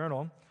keep a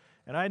journal.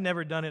 And I had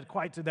never done it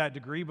quite to that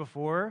degree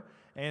before.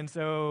 And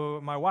so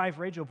my wife,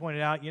 Rachel,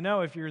 pointed out,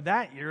 if you're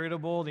that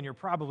irritable, then you're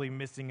probably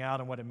missing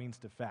out on what it means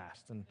to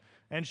fast.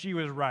 And she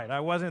was right.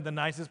 I wasn't the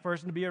nicest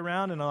person to be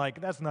around, and I'm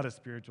like, that's not a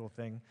spiritual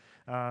thing.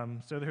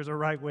 So there's a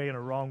right way and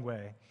a wrong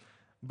way.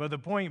 But the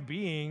point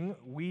being,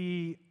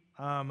 we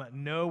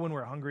know when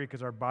we're hungry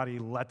because our body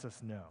lets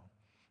us know.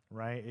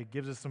 Right? It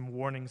gives us some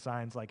warning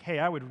signs like, hey,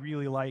 I would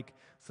really like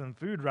some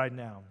food right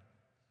now.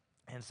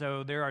 And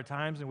so there are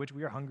times in which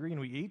we are hungry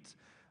and we eat,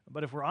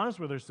 but if we're honest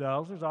with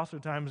ourselves, there's also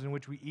times in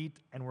which we eat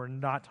and we're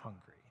not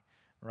hungry,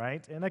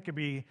 right? And that could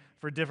be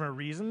for different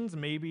reasons.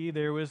 Maybe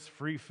there was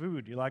free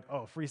food. You're like,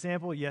 oh, free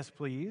sample? Yes,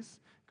 please,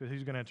 because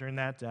who's going to turn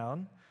that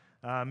down?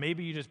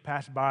 Maybe you just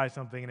passed by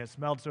something and it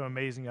smelled so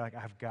amazing, you're like,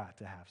 I've got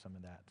to have some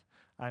of that.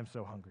 I'm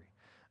so hungry.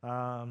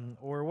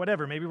 Or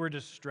whatever. Maybe we're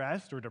just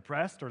stressed or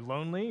depressed or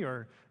lonely,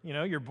 or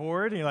you're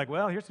bored and you're like,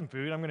 well, here's some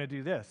food, I'm going to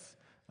do this.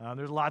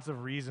 There's lots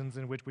of reasons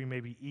in which we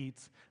maybe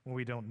eat when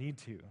we don't need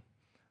to.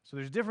 So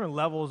there's different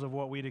levels of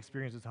what we'd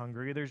experience as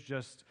hungry. There's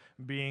just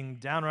being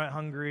downright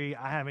hungry,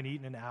 I haven't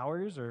eaten in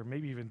hours or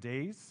maybe even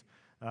days.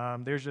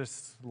 There's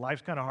just,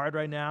 life's kind of hard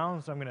right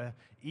now, so I'm going to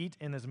eat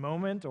in this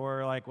moment.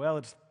 Or like, well,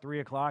 it's 3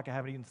 o'clock, I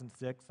haven't eaten since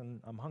 6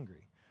 and I'm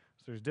hungry.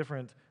 So there's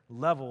different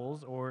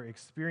levels or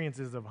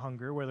experiences of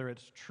hunger, whether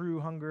it's true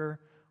hunger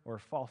or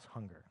false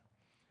hunger.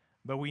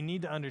 But we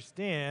need to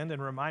understand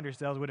and remind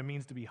ourselves what it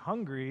means to be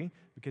hungry,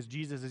 because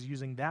Jesus is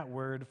using that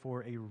word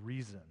for a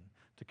reason,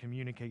 to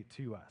communicate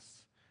to us.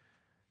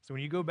 So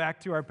when you go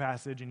back to our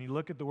passage and you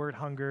look at the word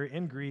hunger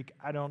in Greek,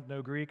 I don't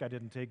know Greek. I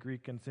didn't take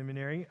Greek in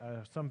seminary.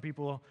 Some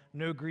people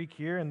know Greek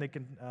here, and they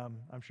can,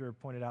 I'm sure,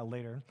 point it out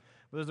later.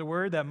 But there's a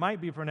word that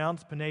might be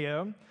pronounced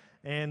paneo,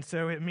 and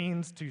so it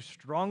means to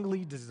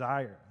strongly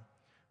desire,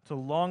 to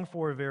long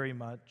for very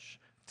much,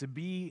 to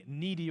be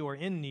needy or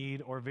in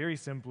need, or very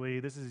simply,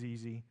 this is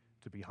easy,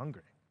 to be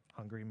hungry.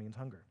 Hungry means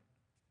hunger.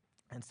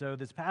 And so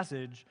this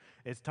passage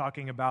is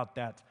talking about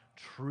that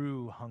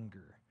true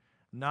hunger.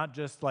 Not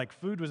just like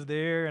food was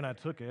there and I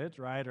took it,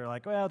 right? Or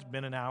like, well, it's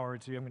been an hour or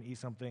two, I'm going to eat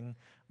something.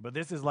 But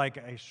this is like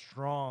a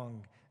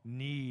strong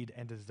need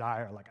and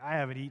desire. Like, I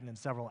haven't eaten in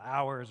several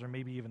hours or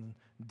maybe even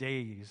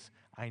days.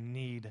 I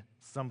need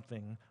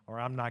something,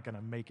 or I'm not going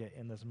to make it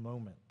in this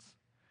moment.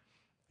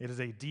 It is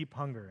a deep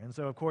hunger. And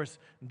so, of course,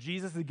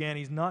 Jesus, again,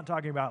 he's not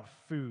talking about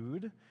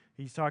food.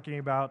 He's talking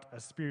about a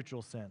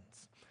spiritual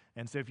sense.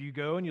 And so if you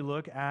go and you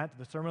look at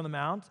the Sermon on the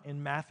Mount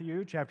in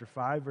Matthew chapter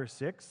 5, verse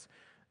 6,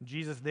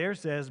 Jesus there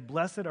says,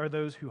 "Blessed are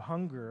those who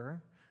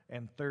hunger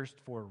and thirst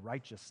for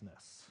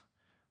righteousness,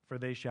 for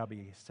they shall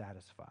be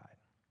satisfied."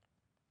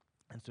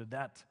 And so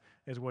that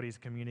is what he's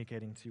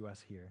communicating to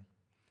us here.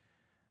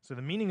 So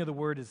the meaning of the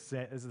word is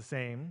the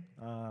same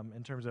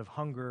in terms of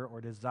hunger or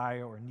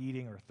desire or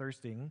needing or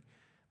thirsting,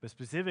 but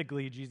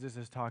specifically Jesus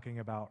is talking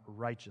about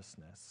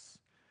righteousness.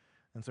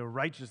 And so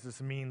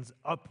righteousness means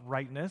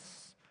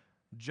uprightness,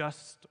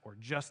 just or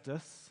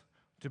justice,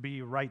 to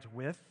be right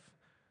with,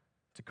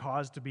 to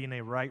cause to be in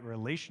a right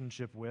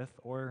relationship with,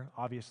 or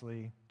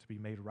obviously to be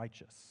made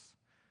righteous.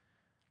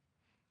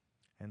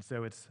 And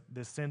so it's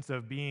this sense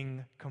of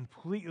being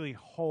completely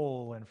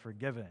whole and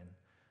forgiven,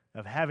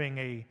 of having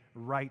a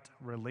right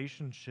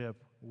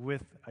relationship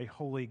with a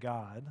holy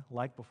God,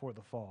 like before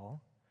the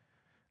fall,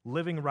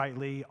 living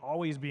rightly,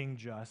 always being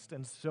just,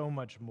 and so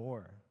much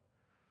more.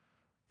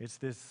 It's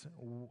this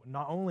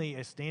not only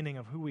a standing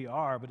of who we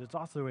are, but it's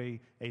also a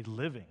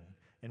living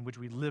in which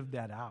we live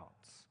that out,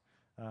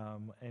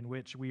 in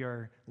which we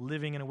are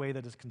living in a way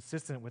that is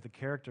consistent with the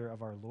character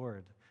of our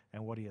Lord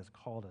and what he has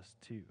called us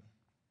to.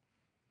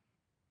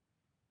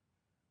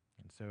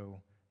 And so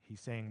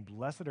he's saying,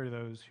 blessed are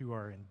those who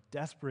are in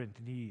desperate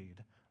need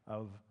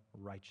of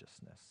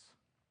righteousness.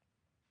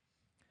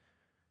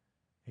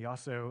 He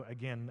also,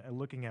 again,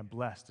 looking at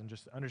blessed and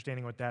just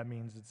understanding what that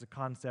means, it's a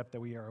concept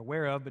that we are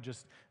aware of, but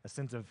just a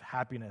sense of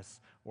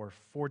happiness or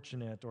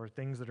fortunate or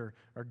things that are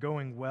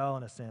going well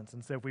in a sense.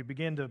 And so if we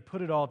begin to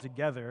put it all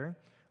together,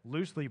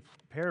 loosely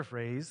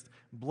paraphrased,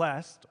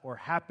 blessed or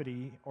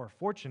happy or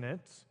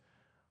fortunate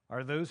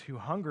are those who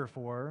hunger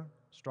for,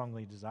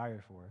 strongly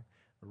desire for,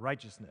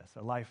 righteousness,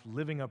 a life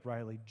living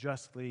uprightly,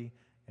 justly,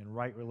 in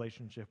right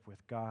relationship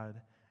with God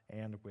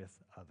and with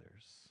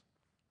others.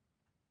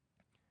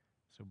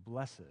 So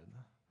blessed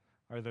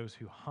are those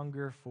who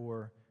hunger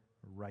for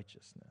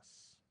righteousness.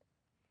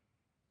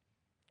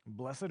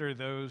 Blessed are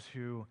those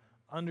who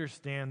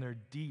understand their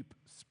deep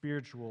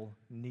spiritual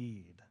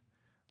need.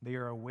 They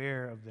are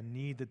aware of the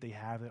need that they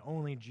have that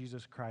only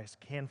Jesus Christ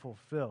can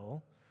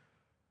fulfill.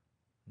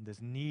 This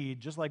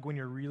need, just like when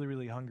you're really,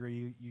 really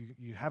hungry,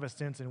 you have a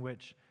sense in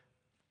which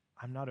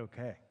I'm not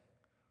okay.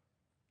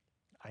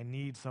 I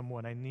need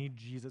someone. I need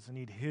Jesus. I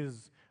need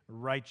his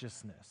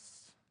righteousness.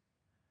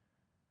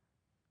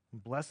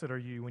 Blessed are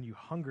you when you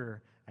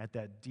hunger at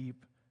that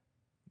deep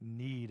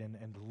need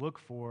and look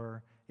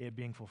for it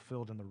being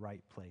fulfilled in the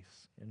right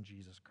place in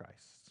Jesus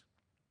Christ.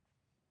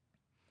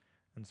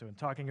 And so in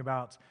talking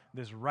about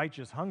this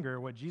righteous hunger,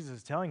 what Jesus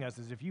is telling us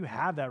is if you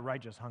have that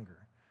righteous hunger,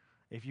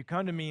 if you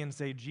come to me and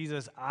say,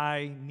 Jesus,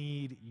 I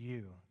need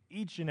you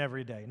each and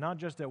every day, not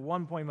just at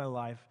one point in my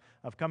life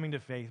of coming to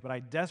faith, but I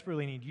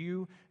desperately need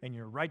you and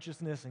your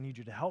righteousness. I need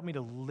you to help me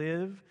to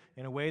live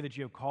in a way that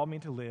you have called me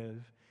to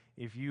live.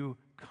 If you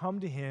come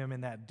to him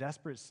in that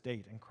desperate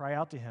state and cry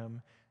out to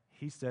him,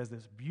 he says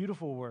this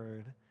beautiful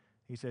word.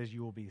 He says,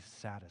 you will be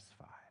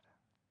satisfied.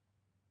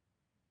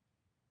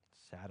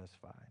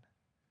 Satisfied.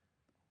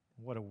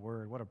 What a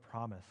word, what a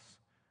promise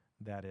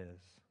that is,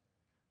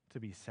 to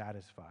be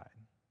satisfied.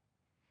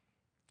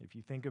 If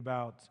you think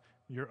about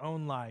your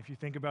own life, you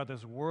think about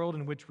this world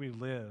in which we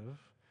live,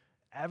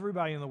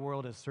 everybody in the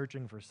world is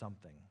searching for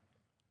something.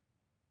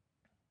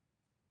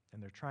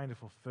 And they're trying to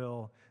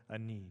fulfill a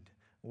need.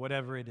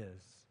 Whatever it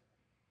is.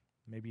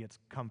 Maybe it's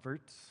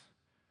comfort.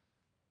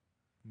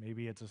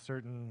 Maybe it's a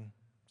certain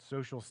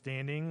social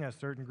standing, a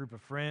certain group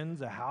of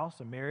friends, a house,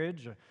 a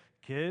marriage,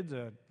 kids,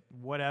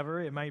 whatever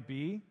it might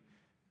be.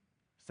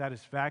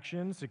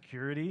 Satisfaction,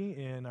 security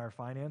in our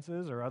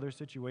finances or other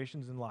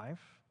situations in life.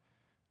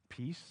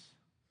 Peace.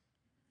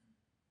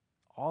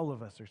 All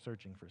of us are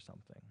searching for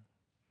something.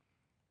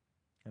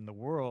 And the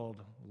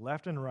world,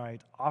 left and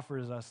right,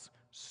 offers us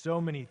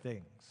so many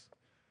things.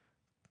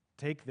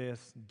 Take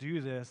this, do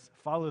this,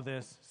 follow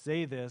this,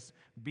 say this,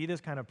 be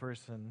this kind of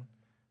person.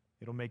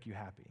 It'll make you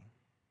happy.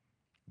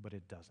 But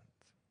it doesn't.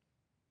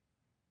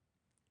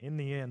 In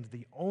the end,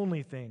 the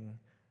only thing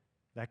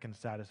that can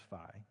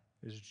satisfy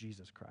is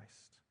Jesus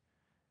Christ.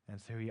 And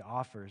so he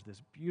offers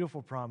this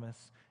beautiful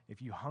promise.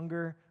 If you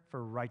hunger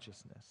for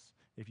righteousness,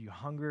 if you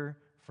hunger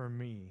for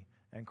me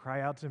and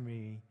cry out to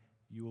me,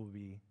 you will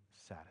be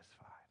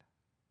satisfied.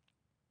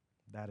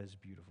 That is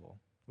beautiful.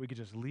 We could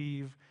just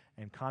leave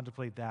and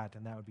contemplate that,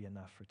 and that would be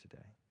enough for today.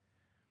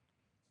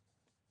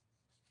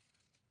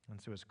 And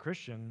so as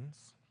Christians,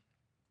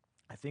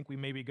 I think we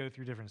maybe go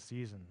through different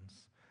seasons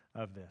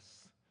of this.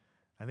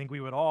 I think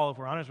we would all, if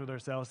we're honest with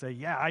ourselves, say,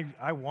 yeah,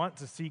 I want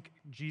to seek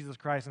Jesus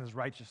Christ and his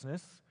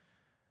righteousness,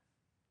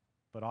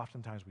 but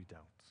oftentimes we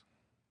don't.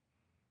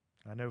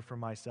 I know for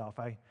myself,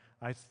 I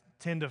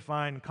tend to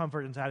find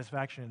comfort and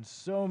satisfaction in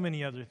so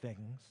many other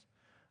things.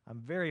 I'm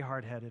very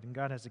hard-headed, and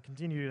God has to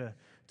continue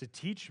to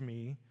teach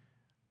me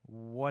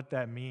what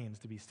that means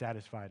to be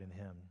satisfied in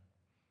him.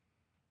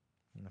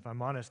 And if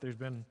I'm honest, there's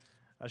been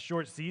a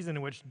short season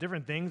in which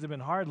different things have been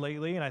hard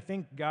lately, and I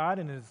think God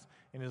in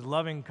his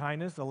loving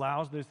kindness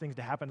allows those things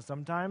to happen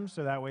sometimes,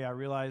 so that way I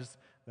realize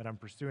that I'm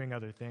pursuing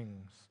other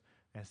things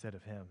instead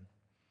of him.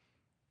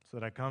 So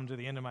that I come to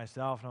the end of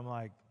myself, and I'm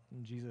like,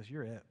 Jesus,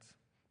 you're it.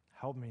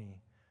 Help me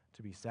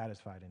to be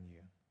satisfied in you.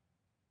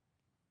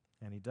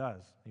 And he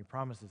does. He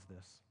promises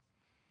this.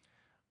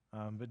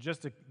 But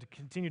just to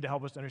continue to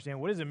help us to understand,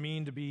 what does it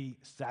mean to be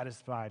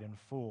satisfied and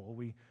full?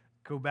 We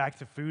go back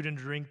to food and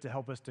drink to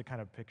help us to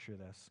kind of picture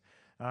this.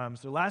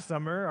 So last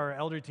summer, our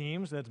elder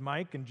teams, that's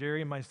Mike and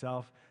Jerry and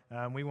myself,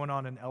 we went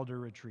on an elder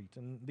retreat.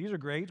 And these are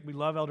great. We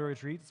love elder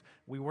retreats.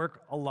 We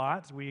work a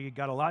lot. We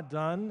got a lot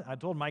done. I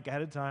told Mike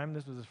ahead of time,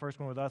 this was his first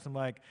one with us, I'm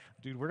like,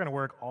 dude, we're going to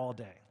work all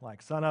day,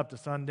 like sun up to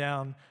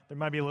sundown. There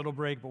might be a little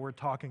break, but we're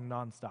talking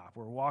nonstop.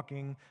 We're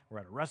walking, we're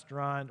at a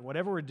restaurant,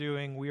 whatever we're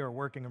doing, we are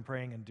working and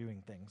praying and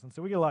doing things. And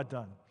so we get a lot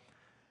done.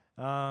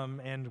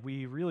 And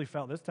we really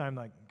felt this time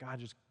like God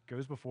just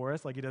goes before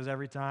us like he does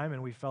every time,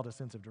 and we felt a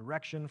sense of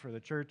direction for the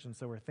church, and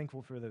so we're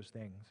thankful for those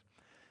things.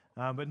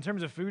 But in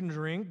terms of food and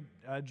drink,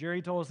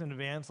 Jerry told us in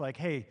advance, like,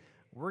 hey,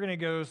 we're going to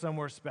go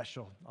somewhere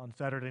special on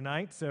Saturday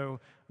night, so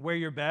wear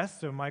your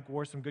best. So Mike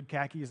wore some good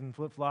khakis and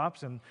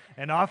flip-flops,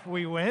 and off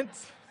we went.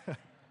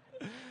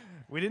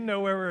 We didn't know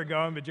where we were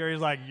going, but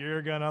Jerry's like,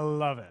 you're going to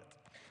love it.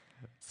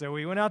 So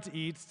we went out to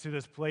eat to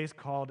this place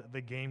called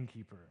The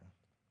Gamekeeper.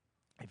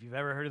 If you've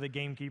ever heard of The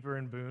Gamekeeper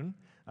in Boone,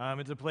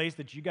 it's a place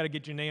that you got to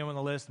get your name on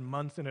the list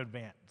months in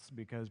advance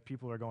because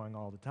people are going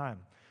all the time.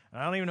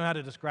 And I don't even know how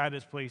to describe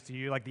this place to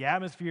you. Like, the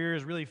atmosphere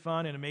is really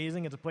fun and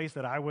amazing. It's a place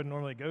that I wouldn't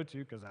normally go to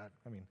because,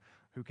 I mean,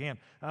 who can?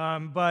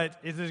 But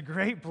it's this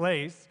great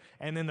place,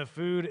 and then the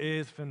food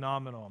is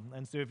phenomenal.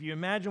 And so if you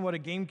imagine what a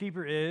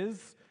gamekeeper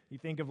is, you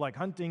think of like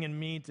hunting and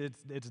meat,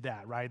 it's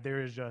that, right?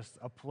 There is just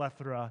a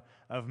plethora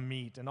of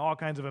meat and all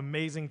kinds of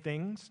amazing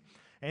things.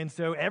 And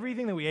so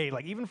everything that we ate,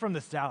 like even from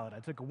the salad, I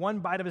took one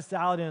bite of a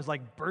salad and it's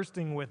like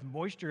bursting with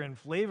moisture and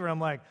flavor. I'm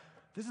like,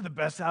 this is the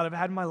best salad I've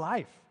had in my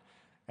life.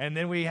 And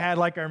then we had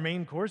like our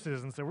main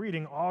courses, and so we're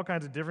eating all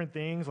kinds of different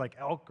things like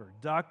elk or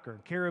duck or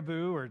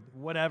caribou or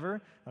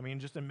whatever. I mean,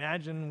 just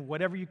imagine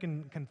whatever you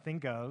can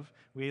think of.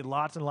 We ate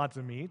lots and lots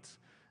of meat.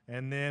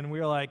 And then we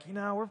were like,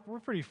 we're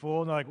pretty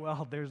full. And they're like,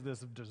 well, there's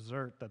this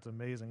dessert that's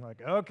amazing.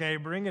 Like, okay,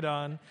 bring it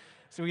on.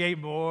 So we ate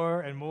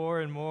more and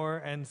more and more.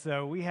 And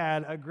so we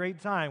had a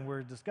great time.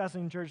 We're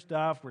discussing church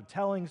stuff. We're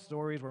telling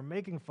stories. We're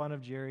making fun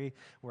of Jerry.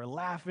 We're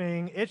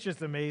laughing. It's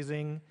just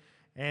amazing.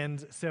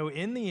 And so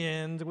in the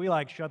end, we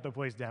like shut the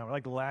place down. We're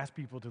like the last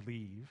people to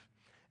leave.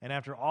 And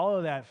after all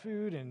of that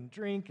food and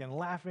drink and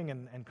laughing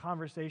and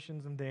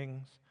conversations and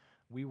things,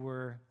 we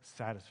were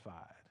satisfied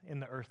in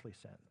the earthly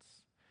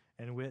sense,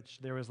 in which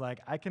there was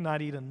like, I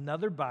cannot eat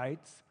another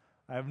bite.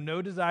 I have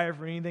no desire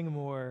for anything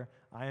more.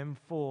 I am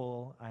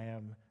full. I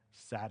am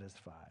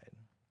satisfied.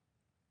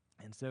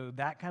 And so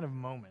that kind of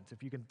moment,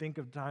 if you can think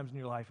of times in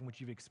your life in which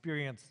you've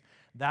experienced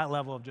that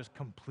level of just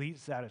complete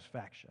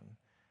satisfaction,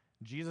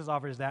 Jesus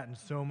offers that and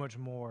so much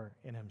more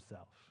in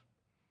himself.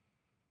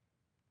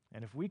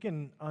 And if we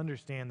can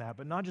understand that,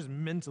 but not just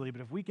mentally,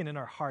 but if we can in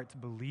our hearts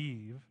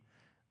believe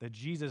that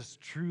Jesus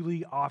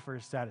truly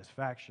offers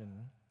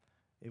satisfaction,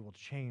 it will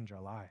change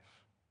our life.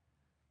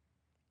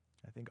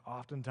 I think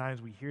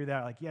oftentimes we hear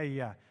that like,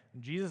 yeah,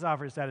 Jesus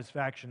offers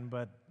satisfaction,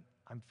 but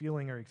I'm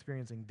feeling or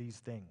experiencing these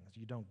things.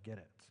 You don't get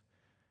it.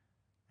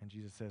 And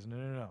Jesus says,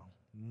 no.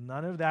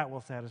 None of that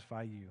will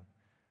satisfy you.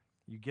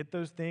 You get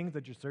those things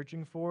that you're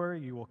searching for,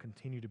 you will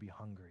continue to be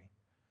hungry,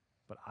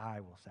 but I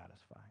will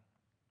satisfy.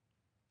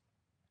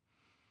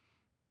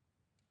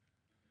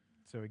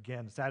 So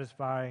again,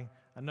 satisfy,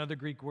 another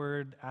Greek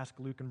word, ask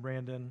Luke and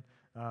Brandon,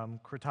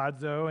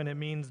 kratazo, and it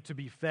means to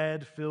be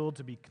fed, filled,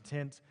 to be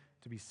content,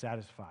 to be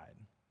satisfied.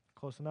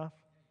 Close enough?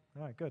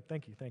 All right, good.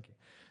 Thank you.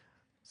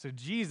 So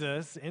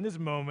Jesus, in this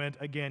moment,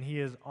 again, he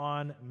is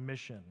on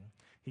mission.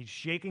 He's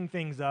shaking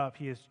things up.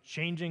 He is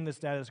changing the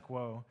status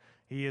quo.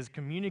 He is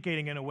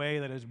communicating in a way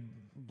that is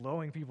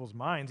blowing people's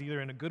minds, either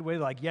in a good way,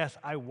 like, yes,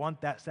 I want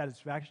that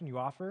satisfaction you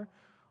offer,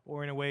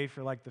 or in a way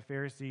for like the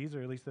Pharisees,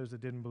 or at least those that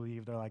didn't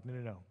believe, they're like,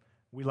 no,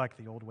 we like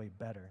the old way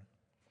better.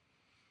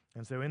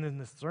 And so in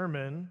this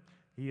sermon,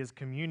 he is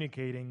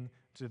communicating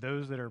to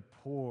those that are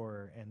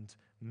poor and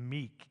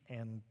meek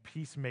and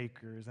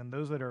peacemakers and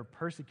those that are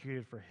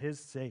persecuted for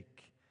his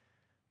sake.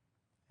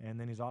 And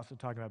then he's also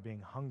talking about being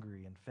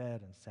hungry and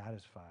fed and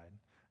satisfied.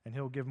 And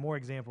he'll give more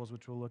examples,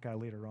 which we'll look at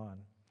later on.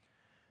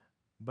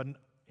 But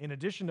in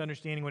addition to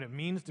understanding what it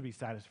means to be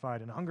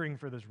satisfied and hungering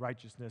for this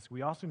righteousness,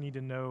 we also need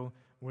to know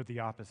what the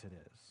opposite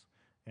is.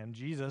 And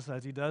Jesus,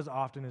 as he does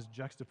often, is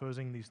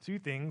juxtaposing these two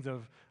things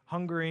of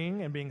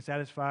hungering and being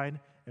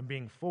satisfied and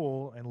being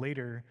full and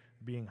later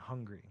being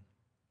hungry.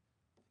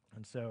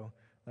 And so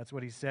that's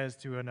what he says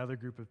to another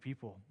group of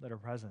people that are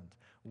present.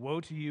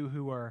 Woe to you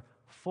who are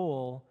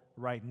full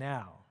right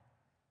now,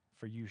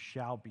 for you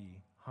shall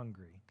be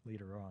hungry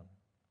later on.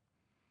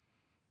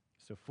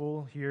 So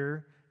full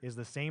here is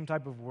the same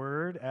type of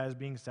word as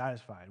being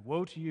satisfied.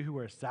 Woe to you who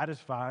are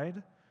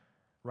satisfied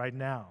right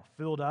now,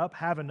 filled up,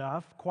 have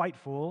enough, quite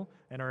full,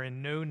 and are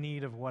in no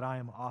need of what I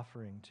am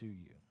offering to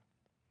you.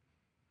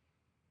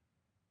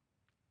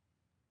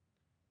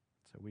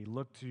 So we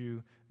look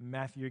to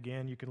Matthew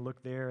again. You can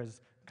look there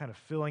as kind of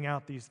filling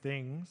out these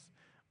things.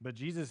 But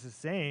Jesus is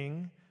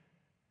saying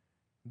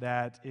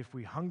that if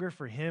we hunger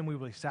for him, we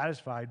will be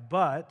satisfied.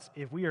 But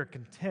if we are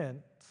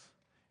content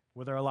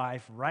with our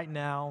life right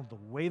now, the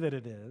way that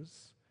it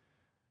is,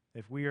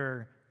 if we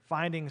are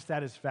finding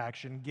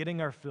satisfaction, getting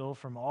our fill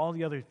from all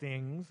the other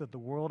things that the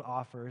world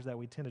offers that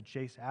we tend to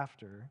chase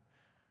after,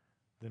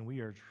 then we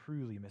are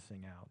truly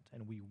missing out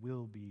and we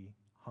will be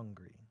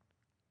hungry.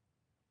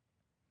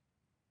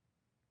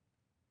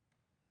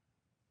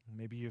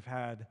 Maybe you've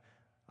had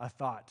a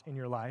thought in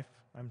your life,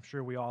 I'm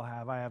sure we all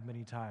have, I have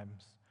many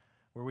times,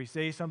 where we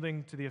say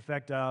something to the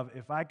effect of,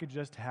 if I could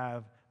just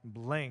have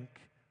blank,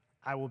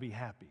 I will be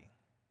happy.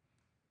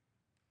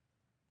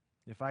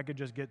 If I could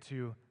just get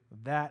to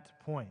that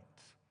point,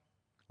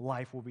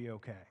 life will be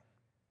okay.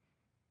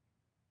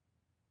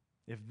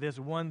 If this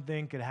one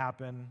thing could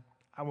happen,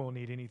 I won't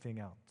need anything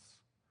else.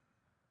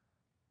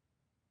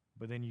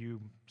 But then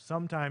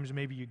sometimes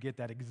maybe you get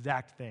that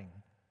exact thing,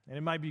 And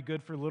it might be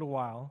good for a little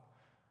while,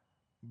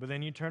 but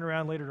then you turn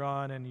around later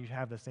on and you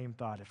have the same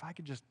thought. If I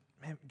could just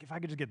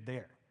get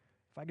there,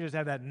 if I could just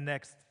have that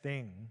next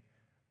thing,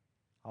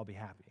 I'll be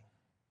happy.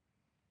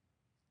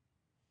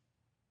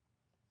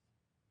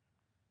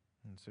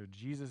 And so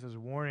Jesus'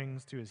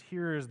 warnings to his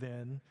hearers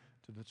then,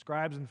 to the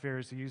scribes and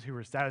Pharisees who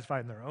were satisfied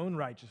in their own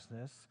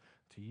righteousness,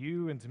 to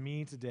you and to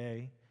me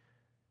today,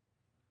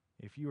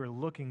 if you are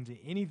looking to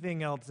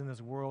anything else in this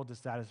world to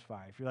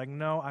satisfy, if you're like,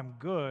 no, I'm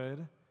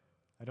good,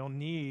 I don't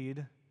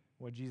need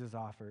what Jesus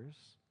offers,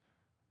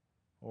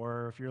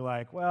 or if you're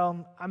like,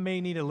 well, I may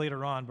need it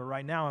later on, but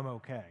right now I'm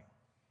okay,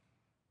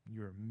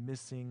 you're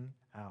missing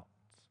out.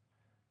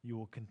 You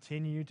will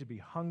continue to be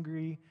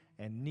hungry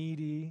and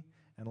needy,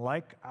 and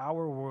like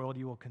our world,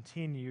 you will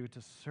continue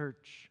to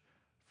search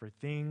for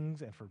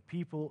things and for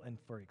people and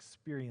for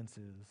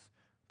experiences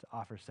to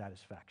offer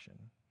satisfaction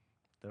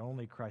that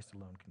only Christ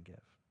alone can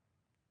give.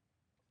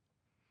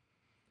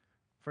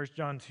 1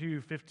 John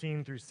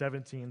 2:15 through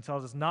 17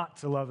 tells us not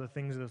to love the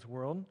things of this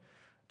world,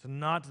 to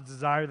not to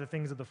desire the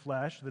things of the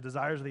flesh, the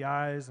desires of the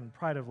eyes and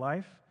pride of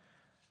life,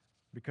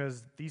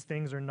 because these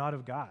things are not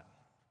of God,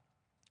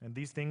 and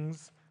these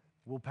things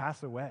will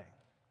pass away.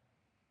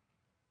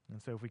 And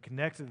so if we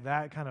connect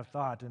that kind of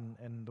thought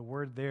and the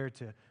word there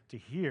to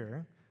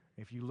hear,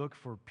 if you look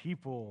for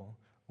people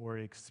or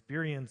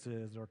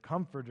experiences or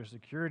comfort or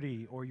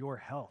security or your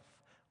health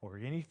or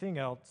anything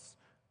else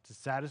to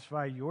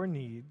satisfy your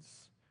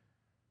needs,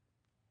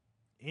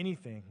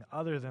 anything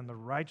other than the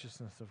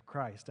righteousness of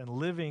Christ and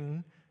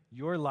living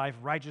your life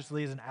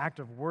righteously as an act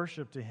of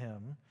worship to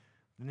him,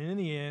 then in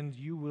the end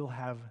you will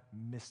have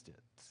missed it.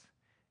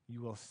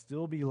 You will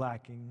still be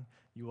lacking,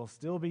 you will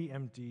still be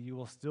empty, you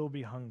will still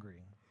be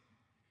hungry.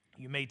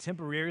 You may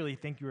temporarily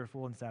think you are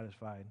full and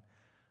satisfied,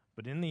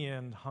 but in the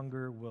end,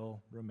 hunger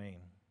will remain.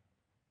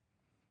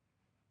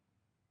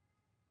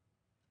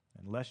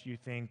 Unless you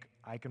think,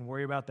 I can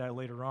worry about that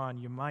later on,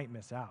 you might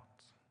miss out.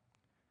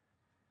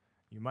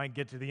 You might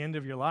get to the end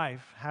of your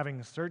life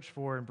having searched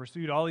for and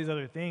pursued all these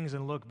other things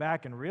and look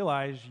back and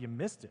realize you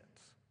missed it.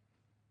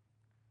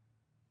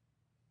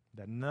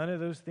 That none of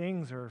those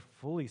things are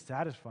fully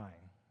satisfying.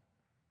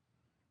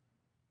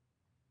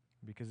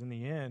 Because in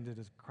the end, it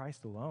is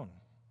Christ alone.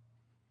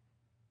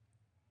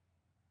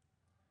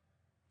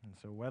 And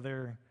so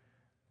whether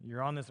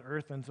you're on this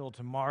earth until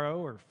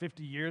tomorrow or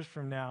 50 years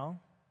from now,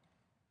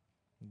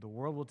 the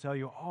world will tell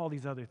you all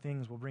these other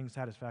things will bring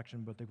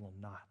satisfaction, but they will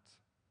not.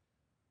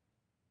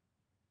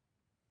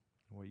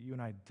 What you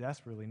and I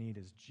desperately need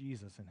is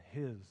Jesus and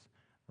his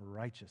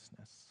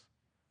righteousness.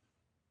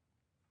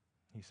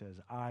 He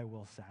says, I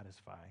will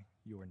satisfy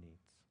your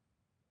needs.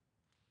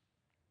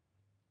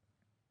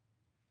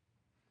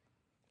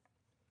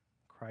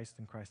 Christ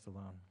and Christ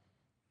alone.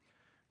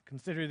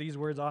 Consider these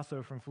words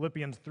also from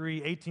Philippians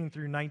 3:18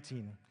 through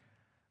 19,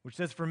 which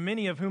says, For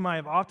many of whom I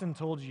have often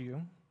told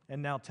you,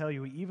 and now tell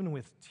you, even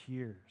with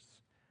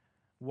tears,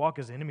 walk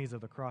as enemies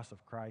of the cross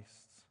of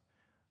Christ.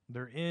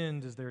 Their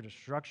end is their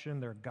destruction,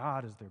 their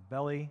God is their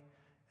belly,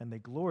 and they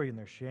glory in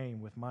their shame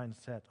with minds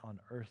set on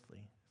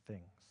earthly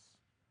things.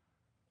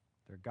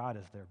 Their God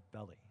is their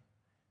belly.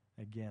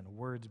 Again,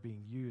 words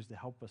being used to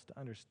help us to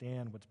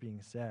understand what's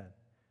being said.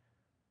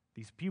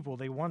 These people,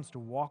 they once to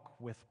walk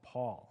with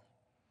Paul,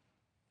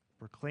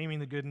 proclaiming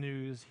the good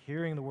news,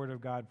 hearing the word of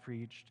God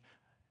preached,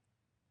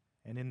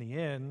 and in the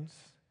end,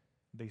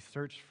 they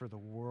searched for the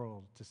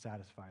world to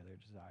satisfy their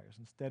desires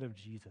instead of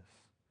Jesus.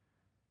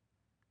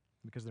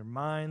 Because their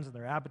minds and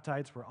their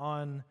appetites were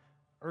on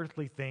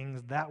earthly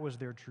things. That was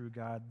their true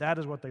God. That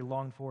is what they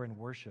longed for and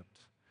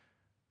worshiped.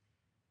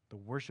 The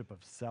worship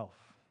of self.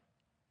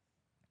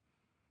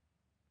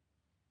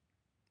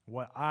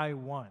 What I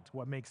want,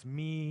 what makes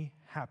me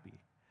happy,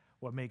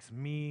 what makes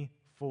me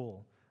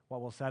full,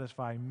 what will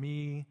satisfy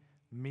me.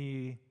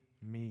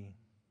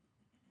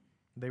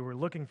 They were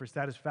looking for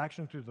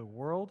satisfaction through the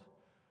world,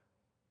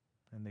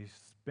 and they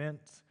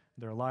spent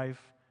their life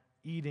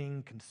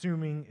eating,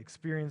 consuming,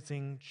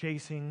 experiencing,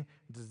 chasing,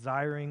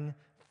 desiring,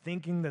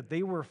 thinking that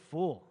they were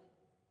full.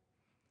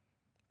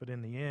 But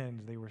in the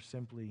end, they were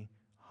simply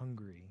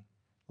hungry,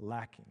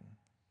 lacking,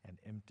 and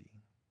empty.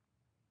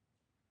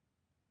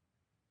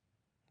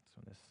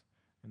 So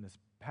in this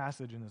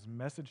passage, in this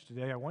message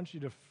today, I want you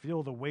to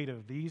feel the weight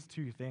of these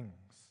two things.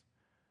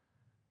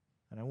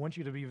 And I want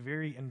you to be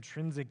very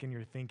intrinsic in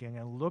your thinking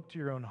and look to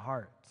your own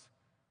heart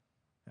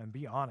and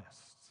be honest.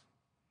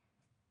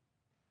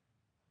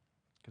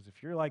 Because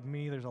if you're like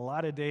me, there's a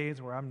lot of days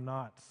where I'm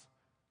not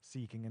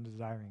seeking and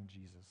desiring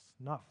Jesus.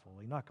 Not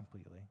fully, not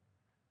completely.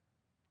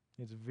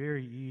 It's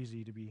very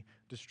easy to be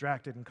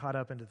distracted and caught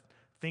up into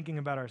thinking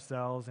about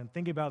ourselves and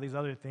thinking about these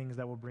other things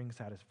that will bring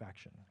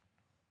satisfaction.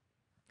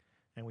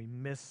 And we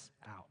miss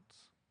out.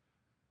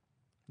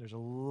 There's a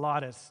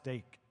lot at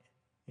stake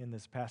in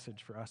this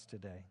passage for us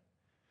today.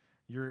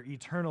 Your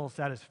eternal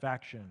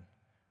satisfaction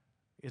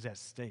is at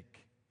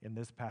stake in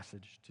this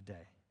passage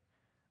today.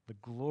 The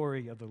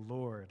glory of the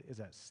Lord is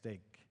at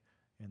stake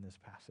in this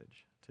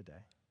passage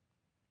today.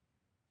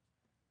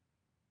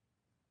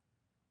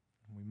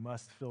 We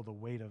must feel the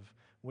weight of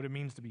what it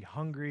means to be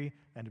hungry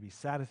and to be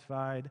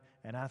satisfied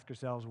and ask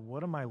ourselves,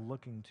 what am I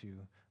looking to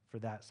for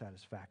that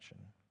satisfaction?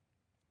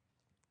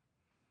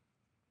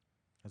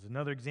 As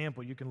another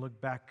example, you can look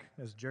back,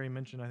 as Jerry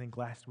mentioned, I think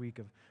last week,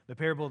 of the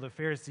parable of the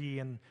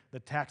Pharisee and the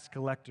tax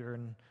collector.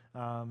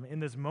 And in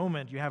this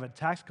moment, you have a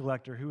tax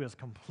collector who is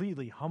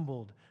completely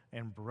humbled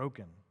and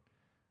broken.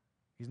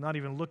 He's not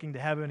even looking to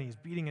heaven. He's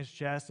beating his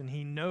chest, and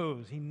he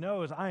knows,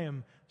 I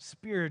am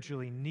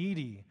spiritually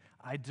needy.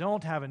 I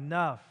don't have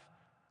enough.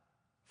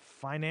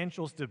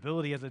 Financial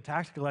stability as a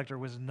tax collector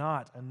was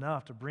not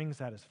enough to bring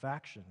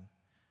satisfaction.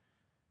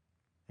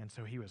 And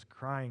so he was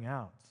crying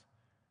out.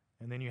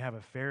 And then you have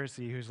a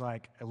Pharisee who's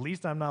like, at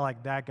least I'm not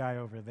like that guy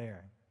over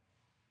there.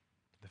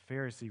 The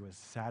Pharisee was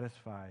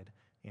satisfied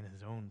in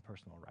his own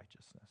personal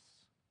righteousness.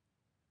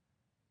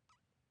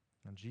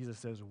 And Jesus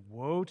says,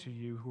 woe to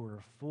you who are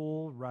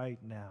full right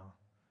now,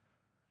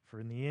 for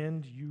in the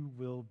end you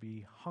will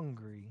be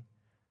hungry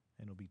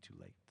and it'll be too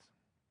late.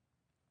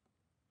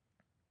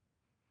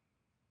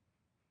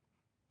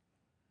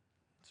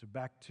 So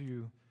back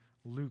to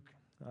Luke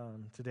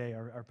today,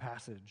 our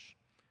passage.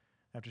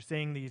 After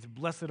saying these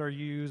blessed are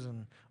yous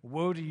and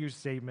woe to you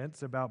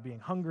statements about being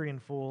hungry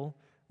and full,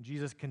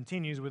 Jesus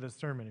continues with a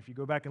sermon. If you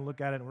go back and look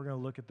at it, and we're going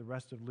to look at the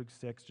rest of Luke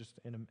 6 just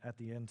at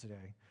the end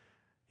today,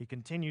 he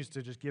continues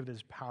to just give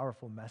this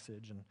powerful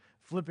message and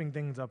flipping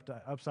things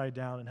upside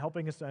down and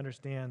helping us to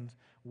understand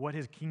what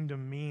his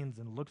kingdom means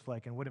and looks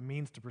like and what it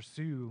means to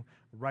pursue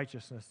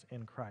righteousness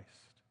in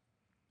Christ.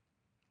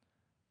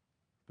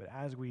 But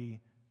as we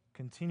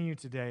continue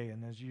today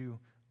and as you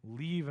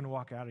leave and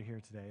walk out of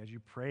here today, as you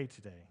pray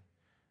today,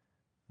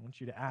 I want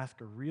you to ask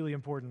a really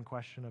important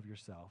question of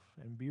yourself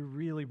and be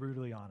really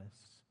brutally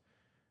honest.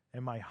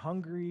 Am I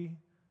hungry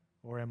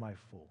or am I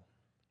full?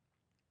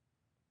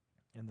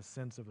 In the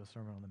sense of the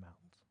Sermon on the Mount.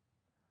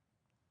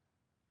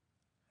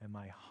 Am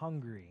I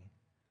hungry?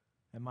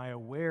 Am I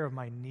aware of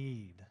my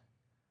need?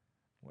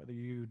 Whether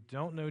you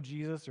don't know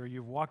Jesus or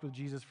you've walked with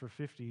Jesus for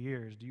 50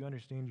 years, do you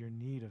understand your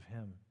need of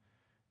him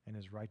and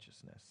his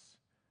righteousness?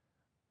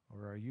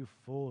 Or are you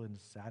full and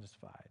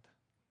satisfied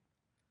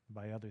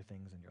by other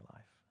things in your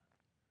life?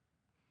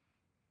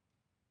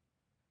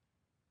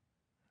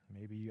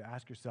 Maybe you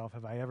ask yourself,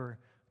 have I ever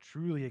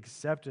truly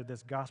accepted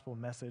this gospel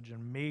message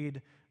and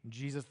made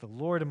Jesus the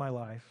Lord of my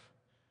life?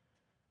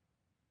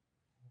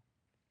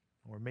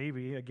 Or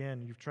maybe,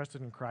 again, you've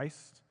trusted in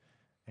Christ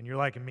and you're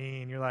like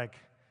me and you're like,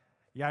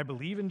 yeah, I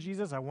believe in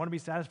Jesus, I want to be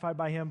satisfied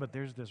by him, but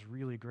there's this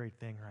really great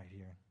thing right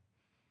here.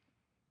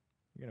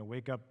 You're going to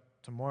wake up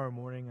tomorrow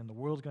morning and the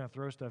world's going to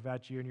throw stuff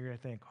at you and you're going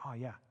to think, oh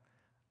yeah,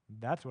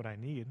 that's what I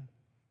need.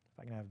 If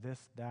I can have this,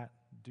 that,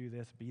 do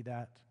this, be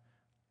that.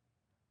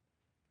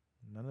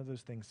 None of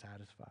those things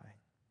satisfy.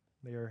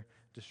 They are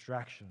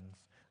distractions.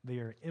 They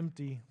are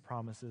empty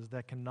promises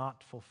that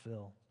cannot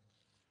fulfill.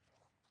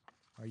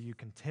 Are you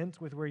content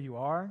with where you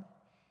are?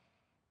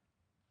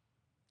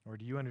 Or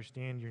do you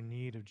understand your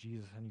need of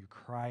Jesus and you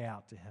cry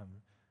out to him,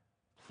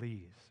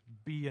 please,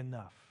 be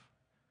enough?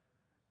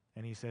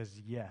 And he says,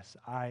 yes,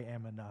 I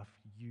am enough.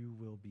 You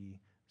will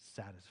be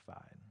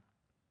satisfied.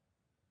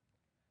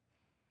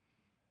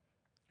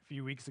 A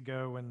few weeks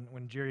ago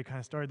when Jerry kind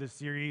of started this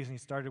series, and he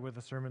started with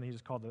a sermon he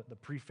just called the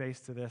preface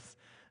to this,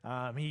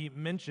 he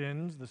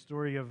mentioned the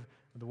story of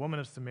the woman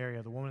of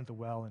Samaria, the woman at the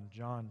well in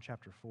John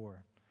chapter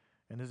 4.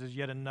 And this is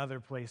yet another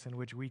place in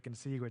which we can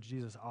see what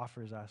Jesus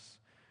offers us.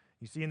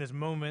 You see in this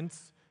moment,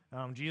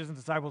 Jesus and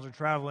disciples are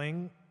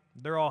traveling.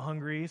 They're all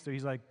hungry, so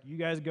he's like, you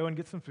guys go and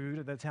get some food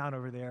at that town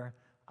over there.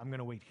 I'm going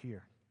to wait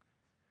here.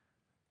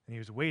 And he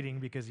was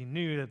waiting because he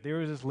knew that there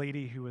was this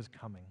lady who was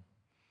coming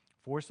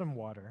for some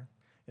water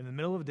in the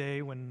middle of the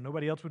day when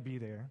nobody else would be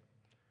there.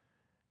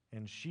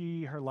 And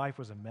her life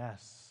was a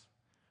mess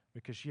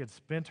because she had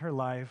spent her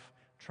life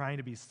trying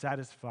to be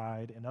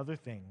satisfied in other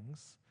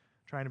things,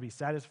 trying to be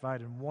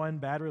satisfied in one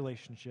bad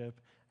relationship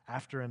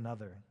after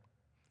another,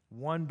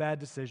 one bad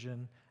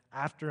decision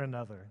after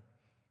another.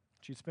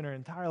 She'd spent her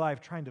entire life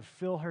trying to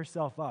fill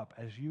herself up,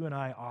 as you and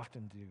I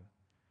often do.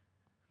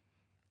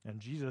 And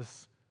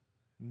Jesus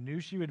knew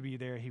she would be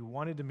there. He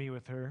wanted to meet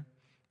with her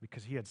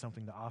because he had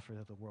something to offer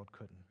that the world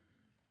couldn't.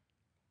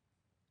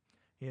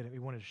 He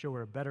wanted to show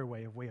her a better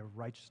way of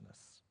righteousness.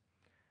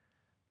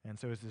 And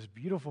so it's this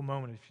beautiful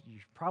moment.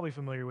 You're probably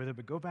familiar with it,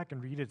 but go back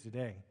and read it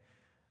today,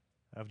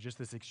 of just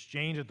this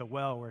exchange at the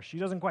well where she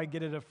doesn't quite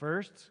get it at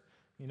first.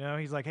 You know,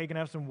 he's like, hey, can I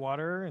have some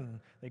water? And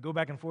they go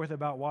back and forth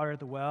about water at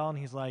the well. And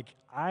he's like,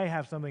 I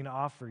have something to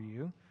offer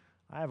you.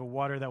 I have a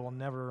water that will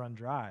never run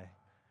dry.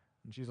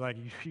 And she's like,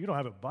 you don't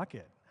have a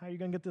bucket. How are you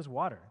going to get this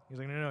water? He's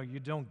like, no,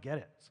 you don't get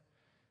it.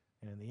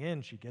 And in the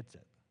end, she gets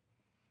it.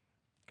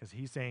 Because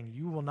he's saying,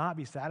 you will not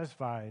be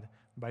satisfied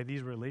by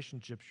these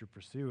relationships you're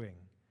pursuing.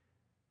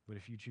 But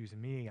if you choose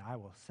me, I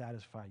will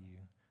satisfy you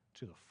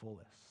to the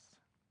fullest.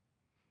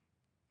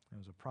 It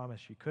was a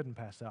promise she couldn't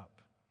pass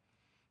up.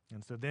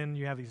 And so then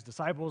you have these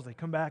disciples, they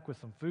come back with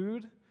some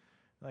food.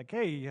 Like,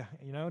 hey,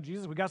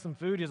 Jesus, we got some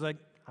food. He's like,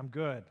 I'm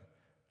good.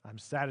 I'm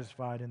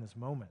satisfied in this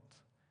moment.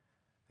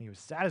 he was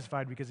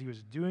satisfied because he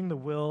was doing the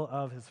will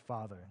of his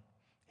Father.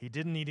 He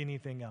didn't need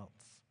anything else.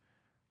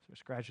 So they're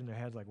scratching their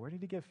heads like, where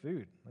did he get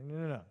food? Like,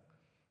 no.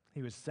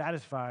 He was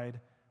satisfied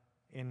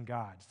in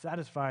God,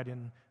 satisfied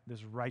in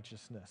this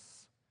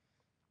righteousness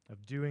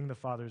of doing the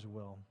Father's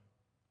will.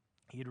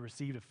 He had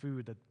received a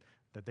food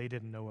that they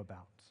didn't know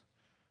about.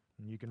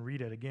 And you can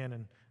read it again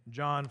in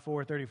John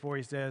 4:34.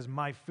 He says,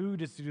 my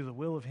food is to do the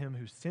will of him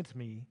who sent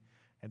me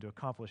and to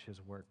accomplish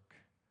his work.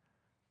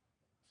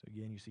 So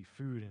again, you see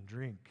food and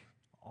drink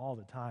all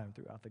the time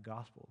throughout the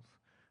Gospels.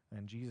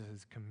 And Jesus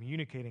is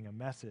communicating a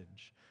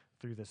message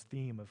through this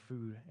theme of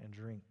food and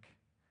drink.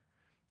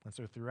 And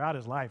so throughout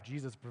his life,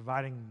 Jesus is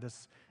providing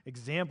this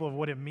example of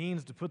what it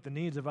means to put the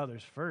needs of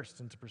others first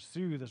and to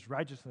pursue this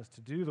righteousness,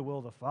 to do the will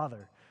of the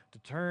Father, to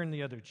turn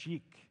the other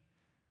cheek.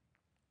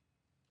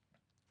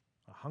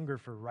 A hunger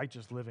for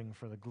righteous living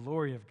for the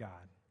glory of God.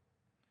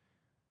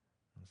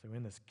 And so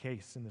in this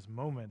case, in this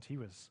moment, he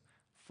was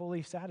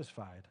fully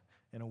satisfied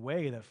in a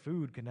way that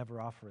food could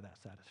never offer that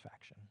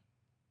satisfaction.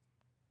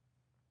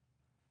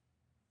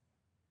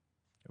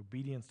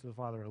 Obedience to the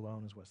Father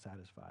alone is what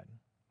satisfied.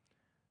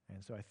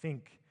 And so I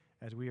think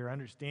as we are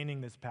understanding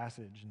this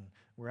passage and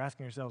we're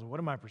asking ourselves, what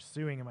am I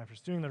pursuing? Am I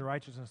pursuing the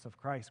righteousness of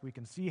Christ? We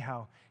can see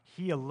how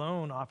he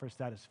alone offers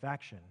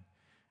satisfaction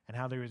and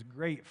how there is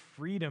great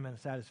freedom and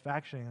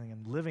satisfaction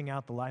in living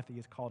out the life that he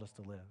has called us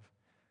to live.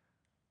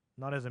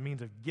 Not as a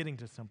means of getting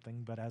to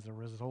something, but as a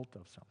result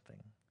of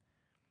something.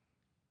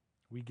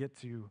 We get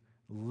to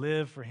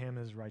live for him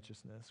as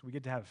righteousness. We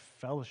get to have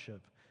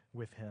fellowship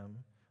with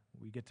him.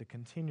 We get to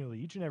continually,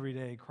 each and every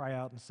day, cry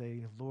out and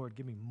say, Lord,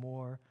 give me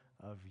more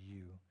of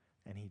you.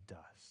 And he does.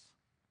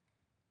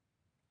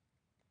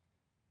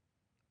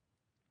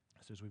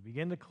 So as we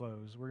begin to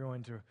close, we're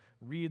going to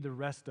read the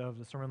rest of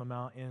the Sermon on the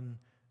Mount in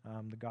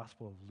the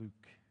Gospel of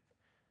Luke.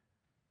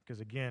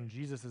 Because again,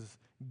 Jesus is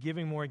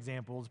giving more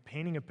examples,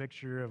 painting a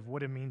picture of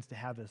what it means to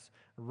have this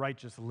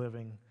righteous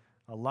living,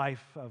 a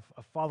life of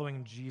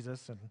following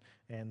Jesus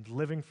and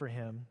living for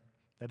him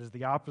that is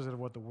the opposite of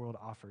what the world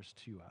offers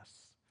to us.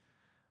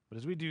 But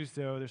as we do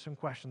so, there's some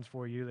questions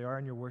for you. They are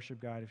in your worship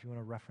guide if you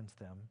want to reference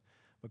them.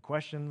 But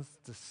questions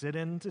to sit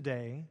in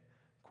today,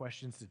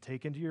 questions to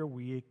take into your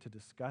week, to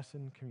discuss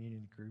in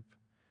community group,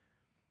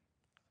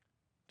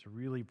 to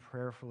really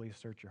prayerfully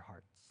search your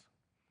hearts.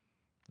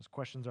 Those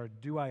questions are,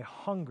 do I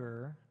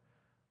hunger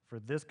for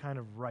this kind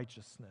of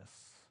righteousness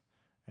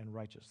and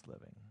righteous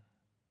living?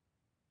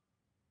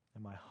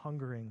 Am I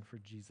hungering for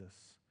Jesus?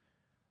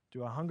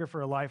 Do I hunger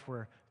for a life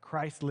where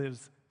Christ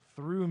lives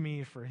through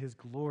me for his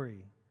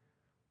glory?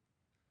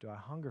 Do I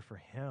hunger for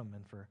him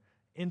and for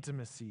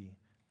intimacy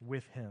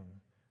with him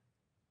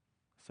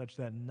such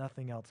that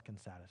nothing else can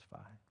satisfy?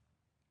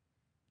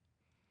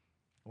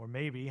 Or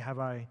maybe have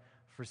I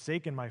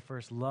forsaken my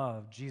first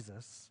love,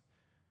 Jesus,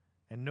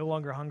 and no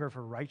longer hunger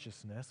for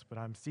righteousness, but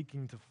I'm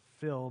seeking to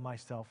fill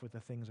myself with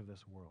the things of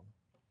this world?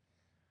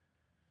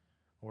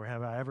 Or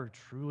have I ever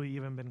truly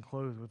even been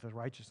clothed with the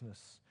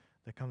righteousness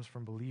that comes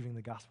from believing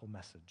the gospel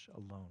message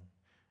alone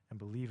and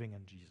believing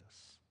in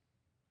Jesus?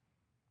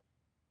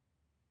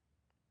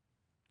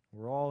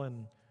 We're all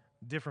in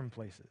different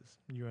places,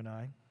 you and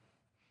I.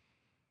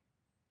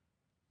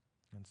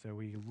 And so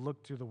we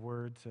look to the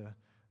Word to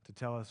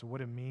tell us what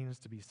it means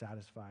to be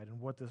satisfied and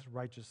what this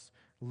righteous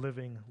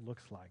living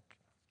looks like.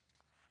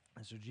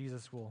 And so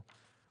Jesus will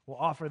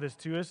offer this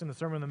to us in the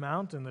Sermon on the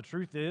Mount, and the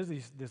truth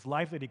is, this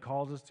life that he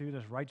calls us to,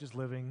 this righteous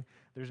living,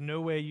 there's no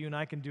way you and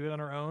I can do it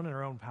on our own, in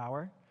our own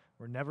power.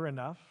 We're never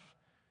enough.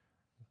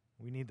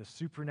 We need the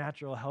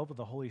supernatural help of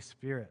the Holy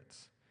Spirit.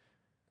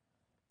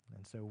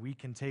 And so we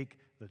can take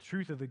the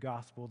truth of the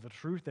gospel, the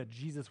truth that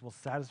Jesus will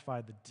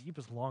satisfy the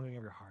deepest longing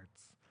of your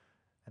hearts,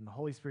 and the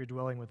Holy Spirit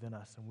dwelling within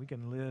us, and we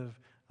can live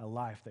a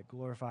life that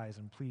glorifies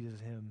and pleases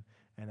him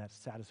and that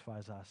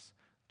satisfies us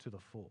to the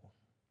full.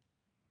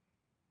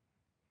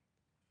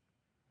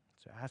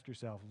 So ask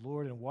yourself,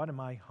 Lord, and what am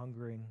I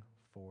hungering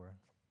for?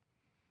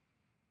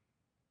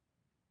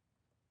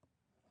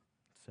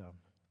 So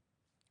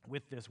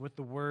with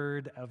the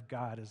word of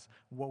God is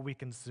what we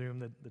consume.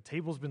 The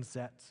table's been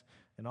set,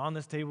 and on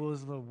this table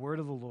is the word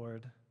of the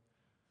Lord,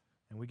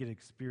 and we get to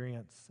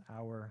experience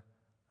our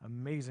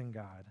amazing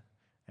God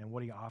and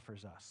what he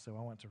offers us. So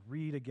I want to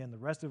read again the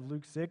rest of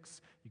Luke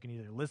 6. You can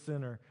either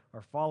listen or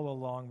follow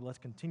along, but let's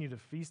continue to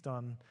feast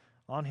on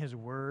his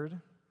word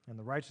and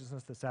the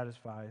righteousness that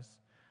satisfies.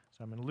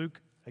 So I'm in Luke,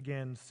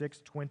 again,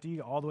 6:20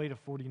 all the way to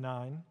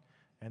 49,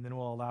 and then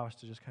we'll allow us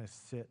to just kind of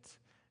sit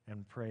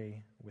and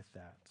pray with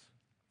that.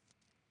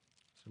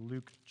 So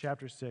Luke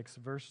chapter 6,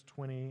 verse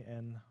 20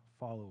 and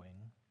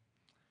following.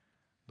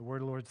 The word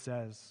of the Lord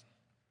says,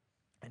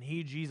 "And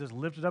he, Jesus,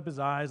 lifted up his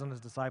eyes on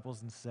his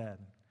disciples and said,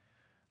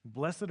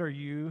 'Blessed are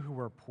you who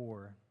are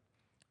poor,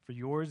 for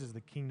yours is the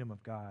kingdom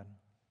of God.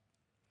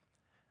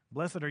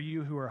 Blessed are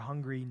you who are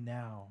hungry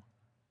now,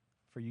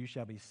 for you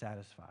shall be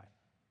satisfied.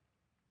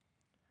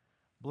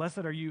 Blessed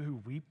are you who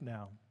weep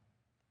now,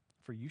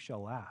 for you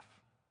shall laugh.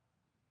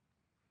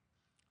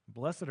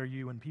 Blessed are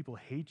you when people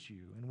hate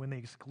you, and when they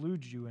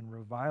exclude you and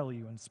revile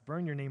you and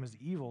spurn your name as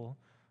evil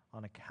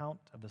on account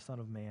of the Son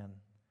of Man.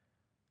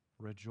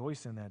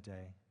 Rejoice in that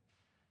day,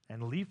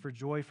 and leap for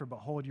joy, for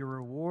behold, your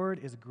reward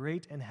is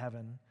great in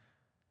heaven,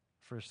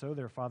 for so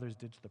their fathers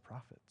did to the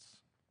prophets.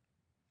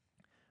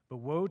 But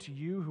woe to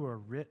you who are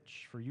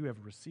rich, for you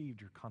have received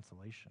your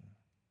consolation.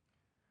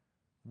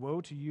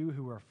 Woe to you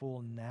who are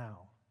full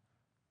now,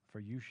 for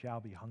you shall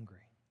be hungry.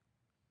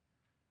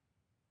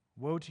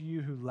 Woe to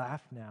you who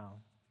laugh now,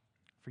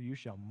 for you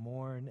shall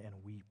mourn and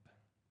weep.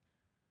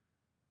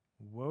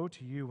 Woe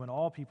to you when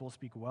all people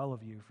speak well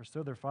of you, for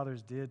so their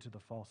fathers did to the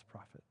false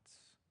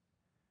prophets.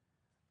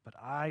 But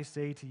I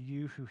say to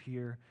you who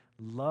hear,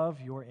 love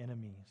your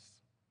enemies.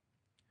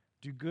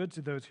 Do good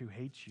to those who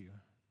hate you.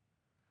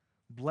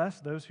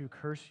 Bless those who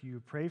curse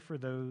you. Pray for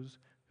those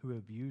who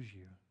abuse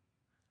you.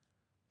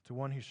 To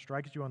one who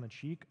strikes you on the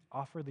cheek,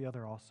 offer the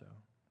other also.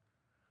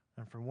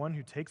 And from one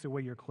who takes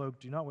away your cloak,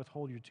 do not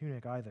withhold your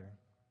tunic either.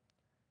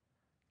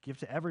 Give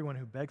to everyone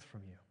who begs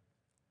from you.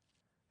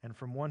 And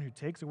from one who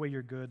takes away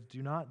your goods,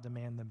 do not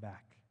demand them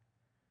back.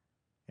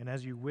 And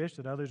as you wish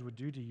that others would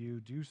do to you,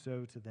 do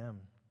so to them.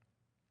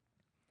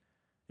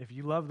 If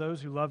you love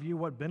those who love you,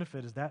 what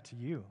benefit is that to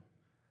you?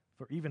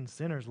 For even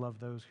sinners love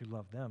those who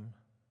love them.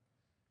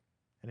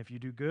 And if you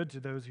do good to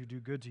those who do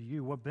good to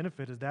you, what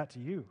benefit is that to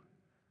you?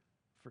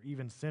 For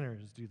even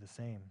sinners do the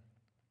same.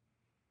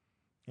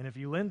 And if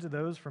you lend to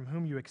those from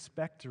whom you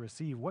expect to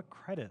receive, what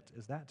credit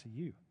is that to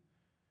you?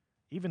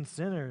 Even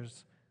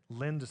sinners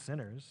lend to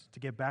sinners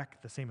to get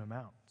back the same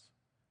amount.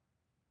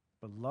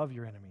 But love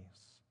your enemies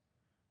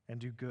and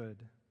do good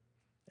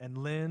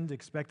and lend,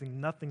 expecting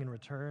nothing in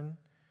return,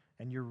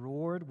 and your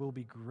reward will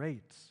be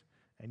great,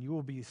 and you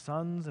will be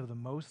sons of the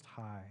Most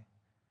High,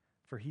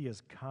 for he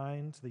is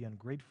kind to the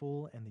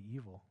ungrateful and the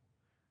evil.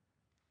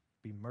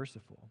 Be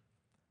merciful,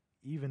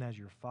 even as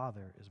your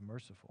Father is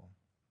merciful.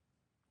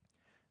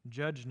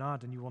 Judge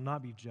not, and you will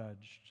not be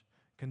judged.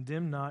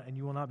 Condemn not, and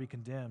you will not be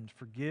condemned.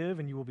 Forgive,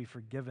 and you will be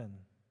forgiven.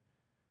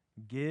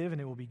 Give, and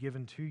it will be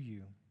given to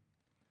you.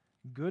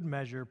 Good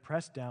measure,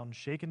 pressed down,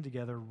 shaken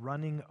together,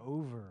 running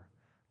over,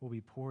 will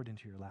be poured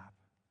into your lap.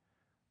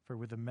 For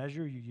with the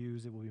measure you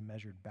use, it will be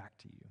measured back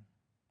to you.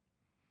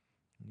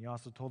 And he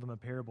also told them a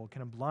parable.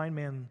 Can a blind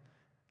man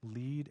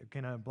lead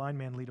a blind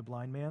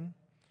man?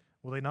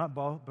 Will they not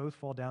both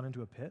fall down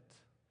into a pit?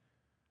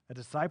 A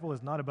disciple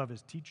is not above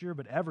his teacher,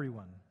 but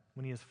everyone,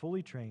 when he is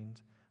fully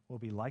trained, will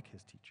be like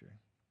his teacher.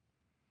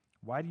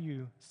 Why do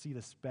you see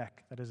the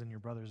speck that is in your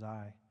brother's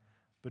eye,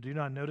 but do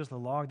not notice the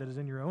log that is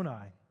in your own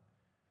eye?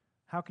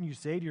 How can you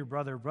say to your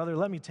brother, brother,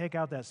 let me take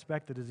out that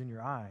speck that is in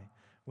your eye,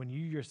 when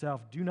you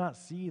yourself do not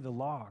see the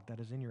log that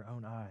is in your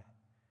own eye?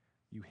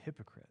 You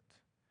hypocrite.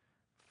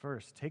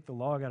 First, take the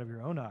log out of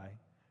your own eye,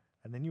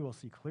 and then you will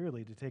see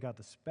clearly to take out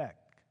the speck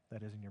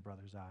that is in your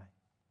brother's eye.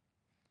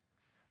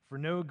 For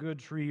no good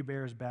tree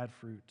bears bad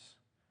fruit,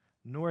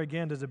 nor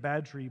again does a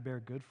bad tree bear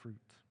good fruit.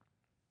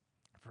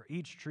 For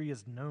each tree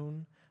is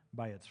known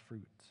by its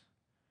fruit.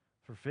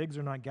 For figs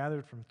are not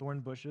gathered from thorn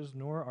bushes,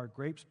 nor are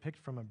grapes picked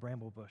from a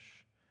bramble bush.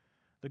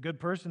 The good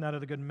person out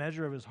of the good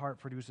measure of his heart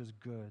produces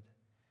good,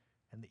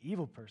 and the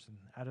evil person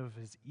out of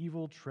his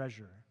evil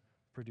treasure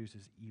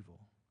produces evil.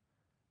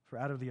 For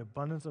out of the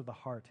abundance of the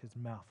heart his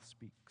mouth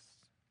speaks.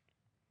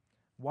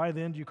 Why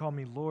then do you call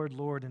me Lord,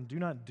 Lord, and do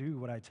not do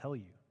what I tell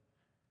you?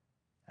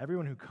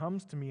 Everyone who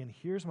comes to me and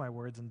hears my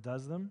words and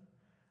does them,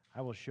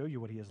 I will show you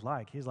what he is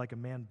like. He is like a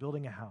man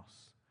building a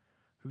house,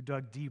 who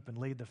dug deep and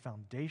laid the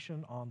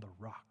foundation on the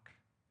rock.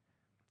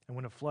 And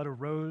when a flood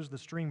arose, the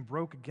stream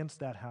broke against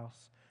that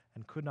house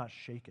and could not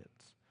shake it,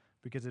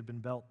 because it had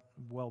been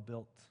well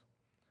built.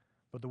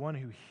 But the one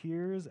who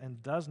hears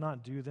and does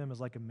not do them is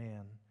like a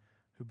man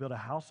who built a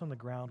house on the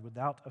ground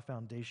without a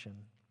foundation.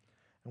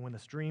 And when the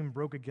stream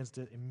broke against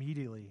it,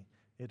 immediately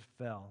it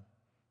fell,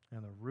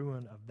 and the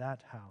ruin of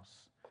that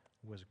house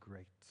was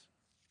great.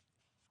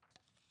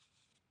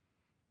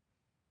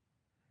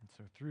 And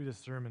so through this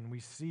sermon, we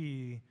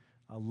see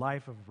a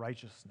life of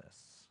righteousness,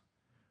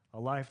 a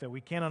life that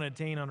we cannot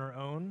attain on our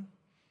own,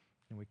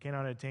 and we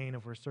cannot attain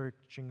if we're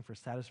searching for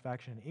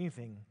satisfaction in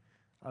anything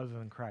other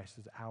than Christ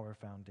as our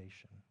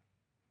foundation.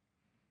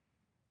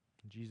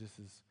 Jesus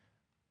is,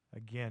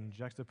 again,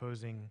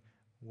 juxtaposing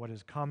what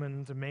is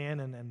common to man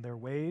and their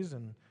ways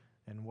and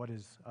what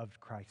is of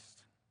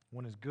Christ.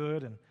 One is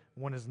good and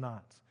one is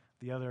not.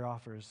 The other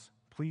offers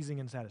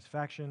pleasing and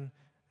satisfaction,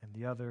 and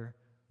the other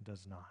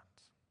does not.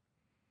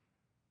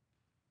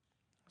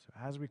 So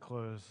as we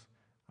close,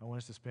 I want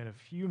us to spend a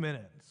few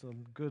minutes, a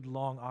good,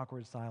 long,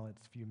 awkward silence,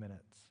 few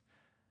minutes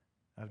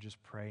of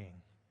just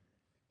praying.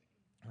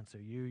 And so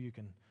you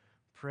can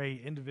pray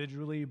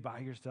individually by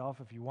yourself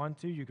if you want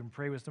to. You can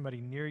pray with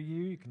somebody near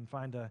you. You can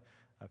find a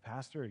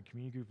pastor, a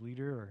community group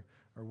leader,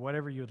 or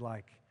whatever you'd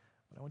like.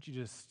 But I want you to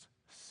just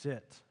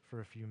sit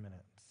for a few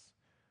minutes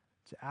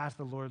to ask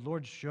the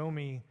Lord, show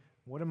me,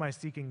 what am I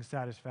seeking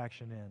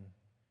satisfaction in?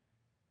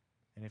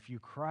 And if you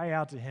cry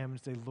out to him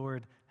and say,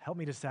 Lord, help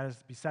me to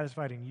be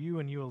satisfied in you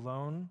and you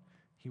alone,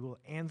 he will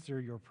answer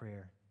your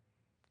prayer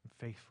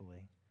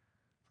faithfully.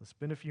 So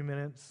spend a few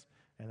minutes,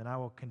 and then I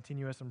will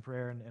continue us in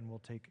prayer, and we'll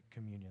take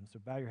communion. So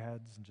bow your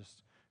heads and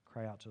just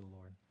cry out to the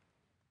Lord.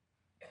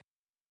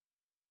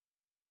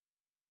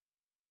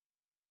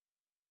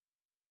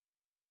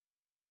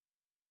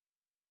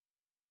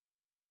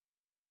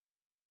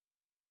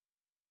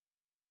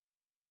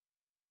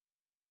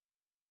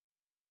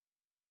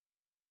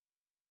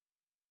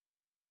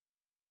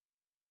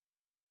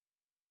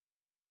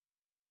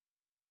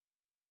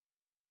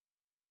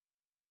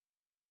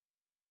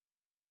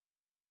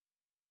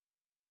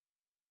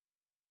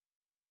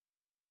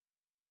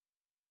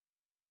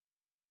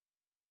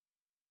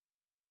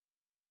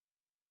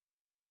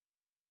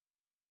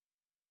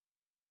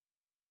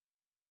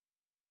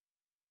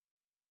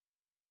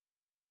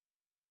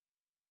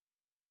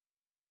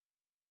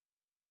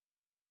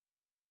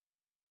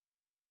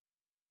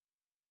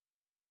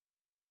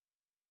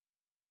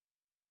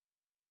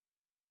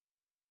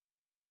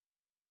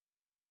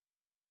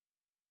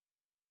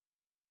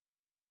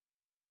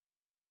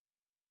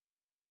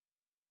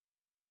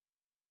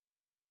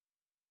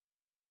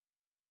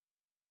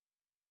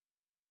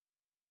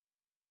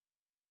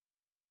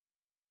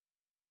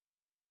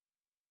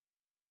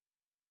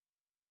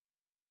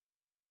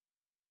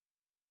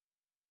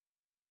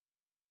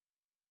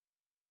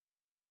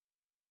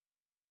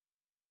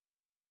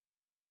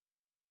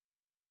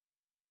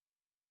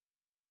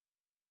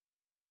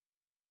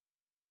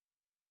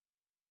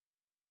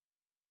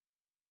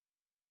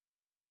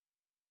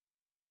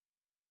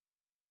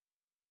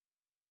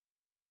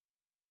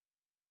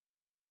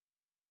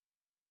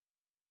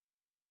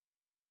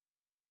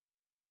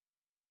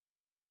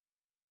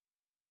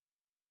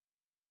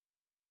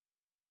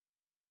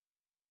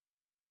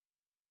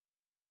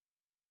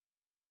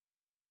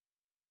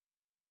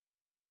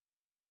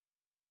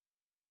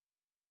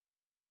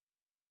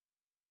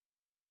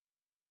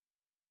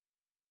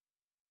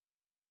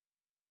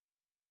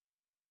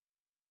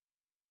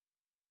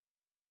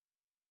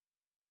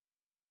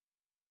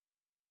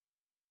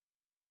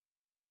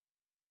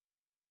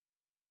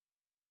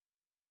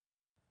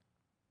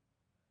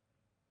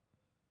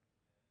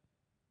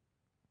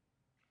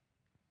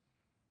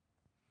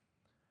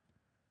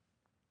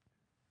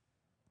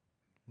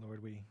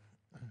 Lord, we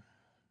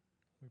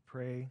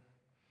pray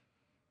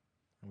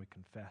and we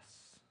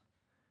confess.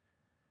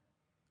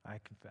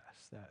 I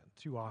confess that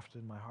too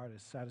often my heart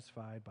is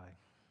satisfied by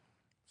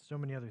so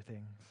many other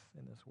things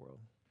in this world,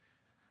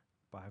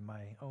 by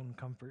my own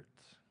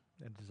comforts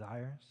and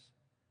desires.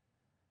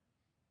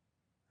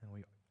 And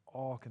we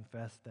all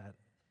confess that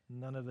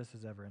none of this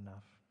is ever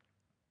enough.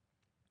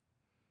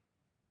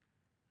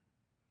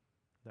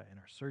 That in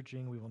our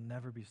searching, we will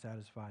never be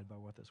satisfied by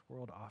what this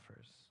world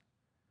offers.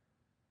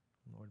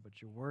 Lord,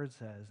 but your word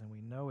says, and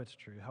we know it's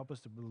true, help us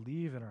to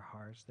believe in our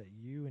hearts that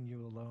you and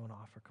you alone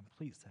offer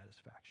complete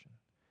satisfaction.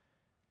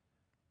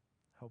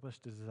 Help us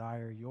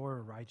desire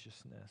your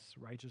righteousness,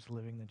 righteous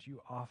living that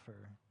you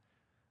offer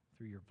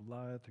through your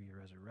blood, through your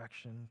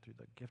resurrection, through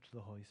the gift of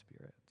the Holy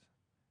Spirit.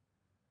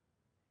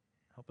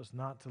 Help us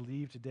not to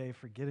leave today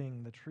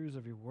forgetting the truths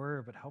of your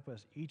word, but help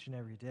us each and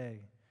every day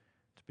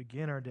to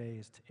begin our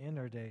days, to end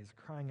our days,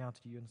 crying out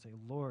to you and say,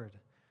 Lord,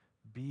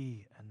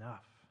 be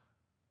enough.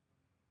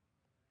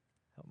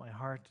 Help my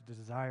heart to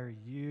desire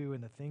you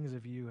and the things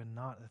of you and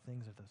not the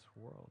things of this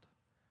world.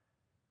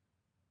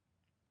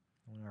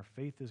 When our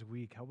faith is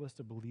weak, help us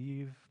to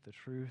believe the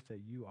truth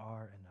that you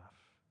are enough,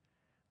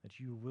 that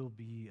you will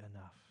be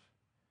enough.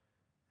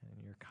 And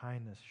in your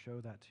kindness, show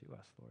that to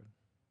us, Lord.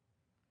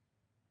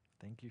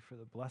 Thank you for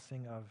the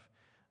blessing of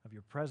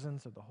your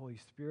presence, of the Holy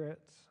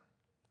Spirit,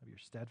 of your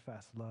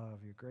steadfast love,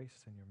 your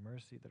grace and your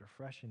mercy that are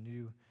fresh and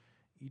new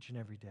each and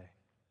every day.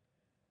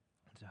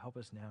 And to help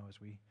us now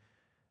as we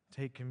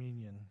take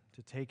communion,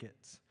 to take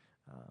it,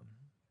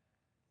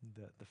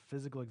 the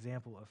physical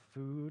example of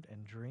food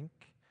and drink,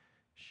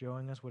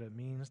 showing us what it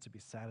means to be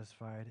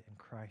satisfied in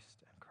Christ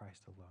and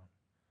Christ alone.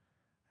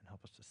 And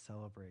help us to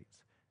celebrate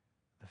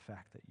the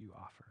fact that you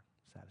offer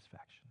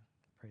satisfaction.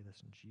 I pray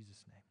this in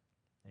Jesus'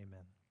 name.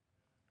 Amen.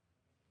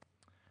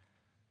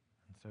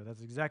 And so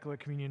that's exactly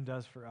what communion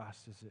does for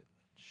us, is it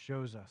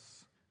shows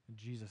us that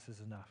Jesus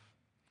is enough.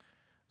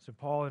 So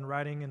Paul, in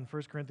writing in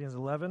 1 Corinthians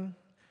 11,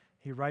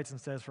 he writes and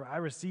says, "For I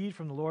received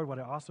from the Lord what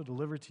I also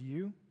delivered to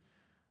you,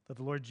 that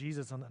the Lord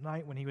Jesus, on the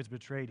night when he was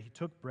betrayed, he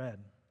took bread.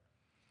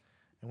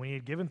 And when he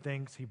had given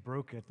thanks, he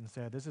broke it and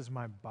said, 'This is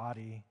my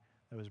body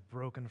that was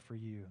broken for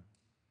you.'"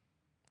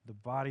 The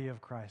body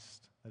of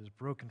Christ that is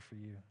broken for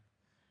you.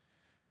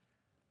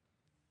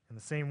 In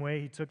the same way,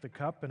 he took the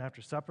cup, and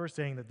after supper,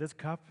 saying that this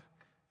cup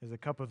is a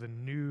cup of the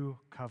new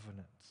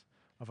covenant,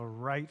 of a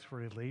right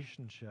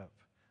relationship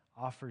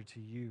offered to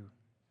you.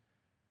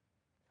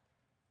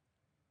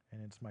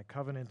 And it's my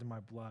covenant in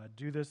my blood.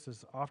 Do this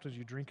as often as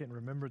you drink it in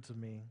remembrance of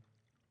me.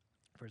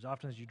 For as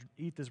often as you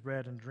eat this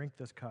bread and drink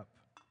this cup,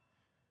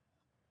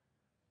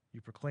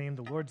 you proclaim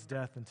the Lord's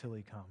death until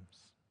he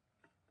comes.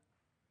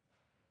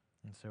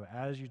 And so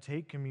as you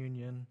take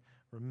communion,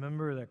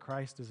 remember that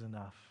Christ is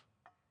enough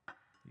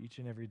each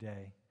and every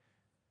day.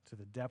 To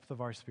the depth of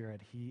our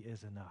spirit, he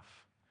is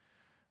enough.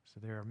 So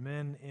there are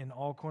men in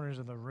all corners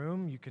of the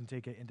room. You can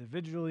take it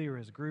individually or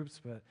as groups,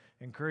 but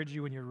I encourage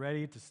you when you're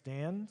ready to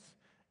stand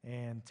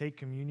and take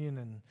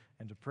communion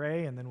and to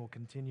pray, and then we'll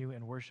continue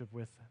in worship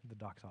with the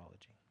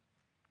doxology.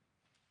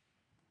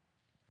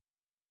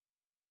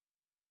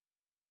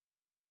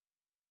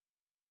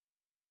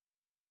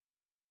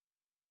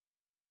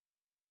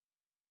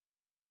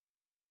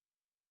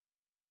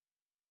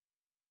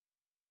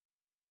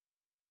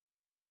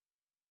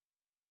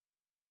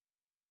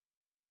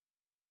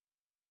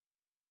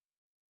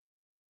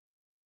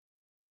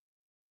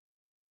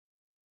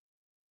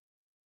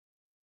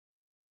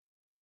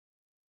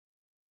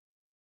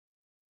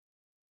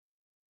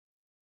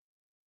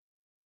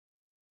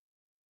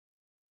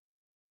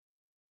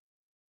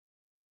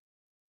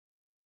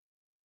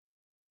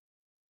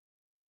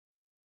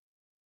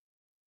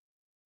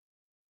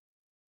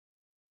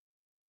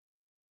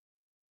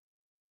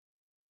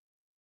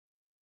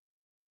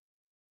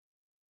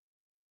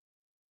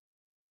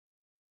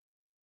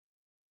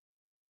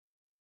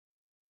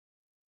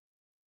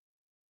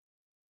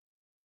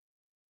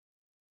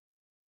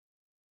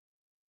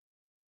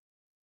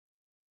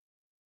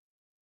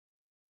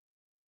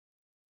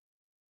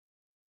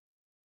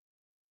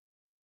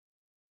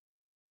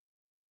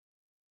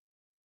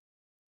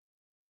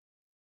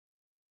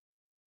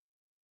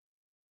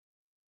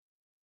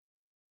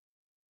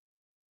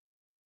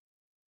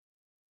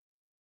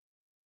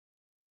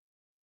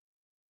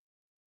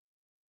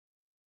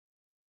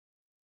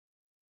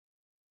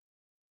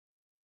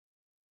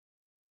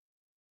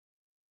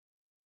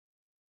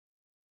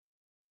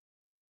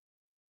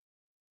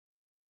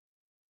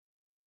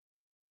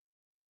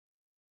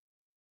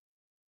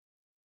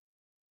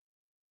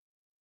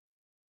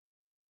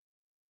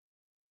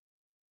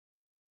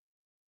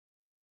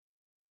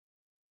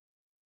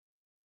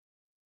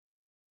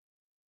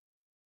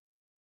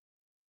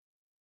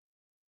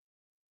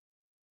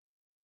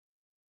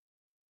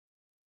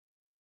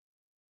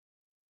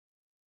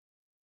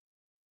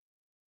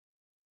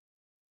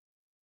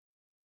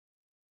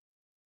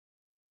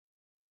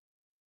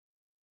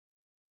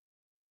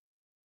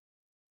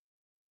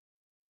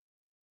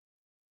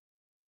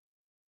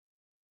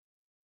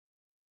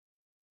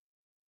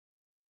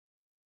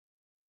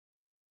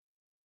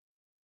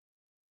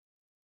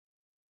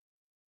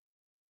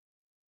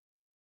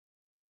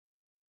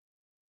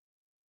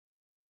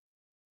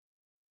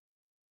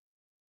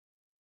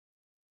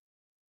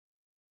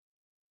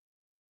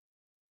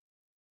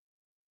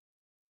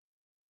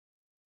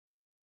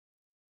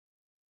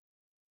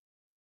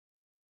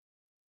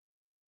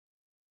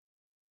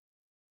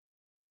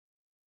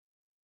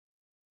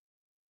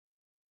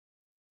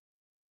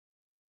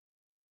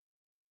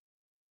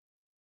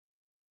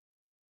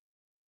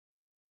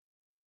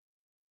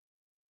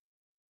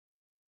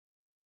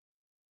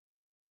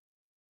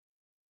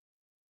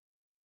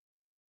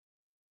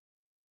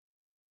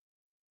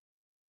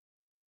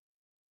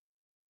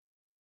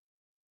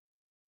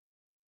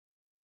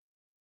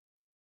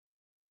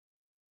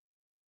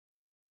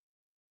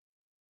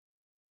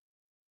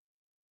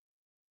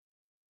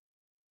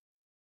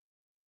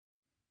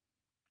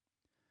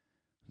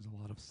 There's a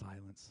lot of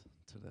silence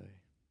today,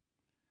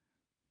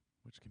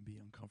 which can be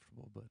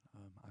uncomfortable, but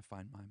I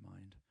find my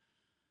mind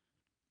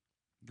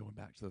going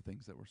back to the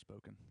things that were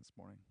spoken this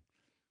morning.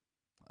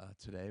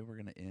 Today, we're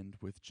going to end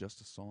with just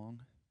a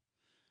song.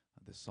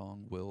 This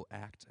song will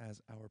act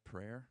as our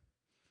prayer.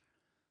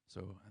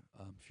 So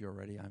if you're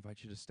ready, I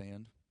invite you to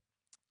stand,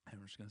 and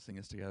we're just going to sing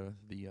this together,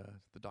 the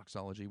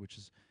doxology, which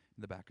is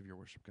in the back of your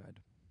worship guide.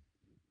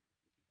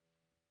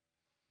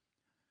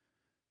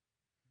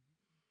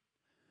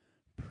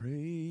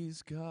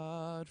 Praise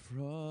God,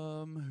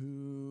 from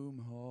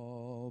whom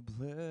all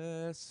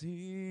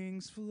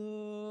blessings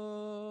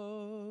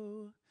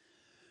flow.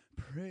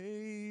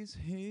 Praise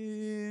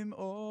Him,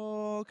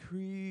 all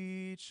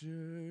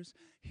creatures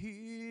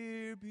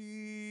here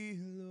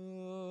below.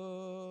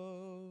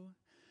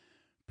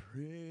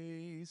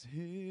 Praise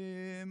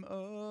Him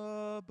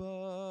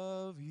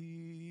above,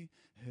 ye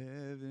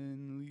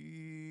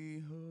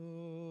heavenly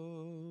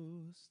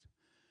host.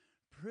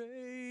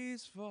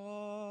 Praise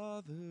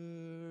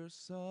Father,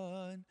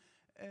 Son,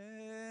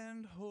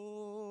 and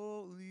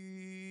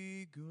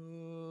Holy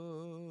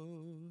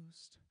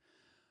Ghost.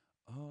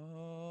 Amen.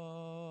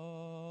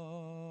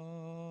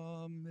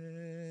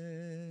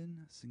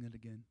 Sing it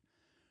again.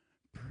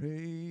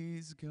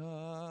 Praise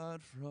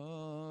God,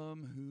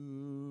 from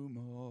whom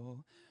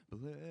all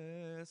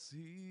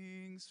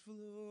blessings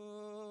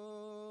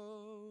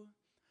flow.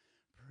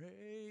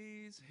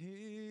 Praise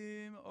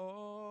Him,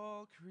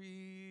 all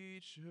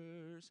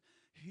creatures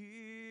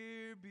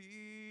here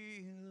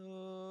below.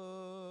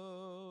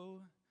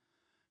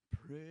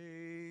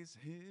 Praise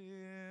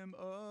Him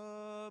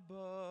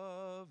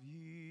above,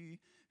 ye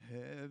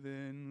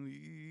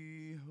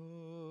heavenly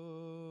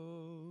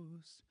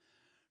host.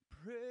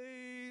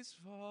 Praise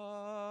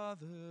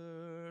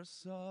Father,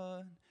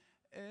 Son,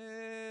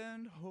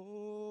 and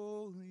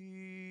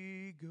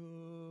Holy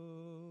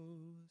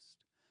Ghost.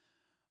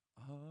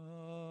 Amen.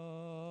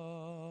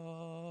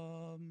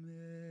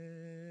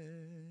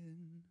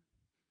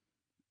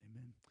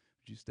 Amen.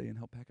 Would you stay and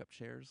help pack up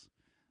chairs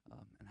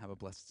and have a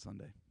blessed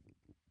Sunday?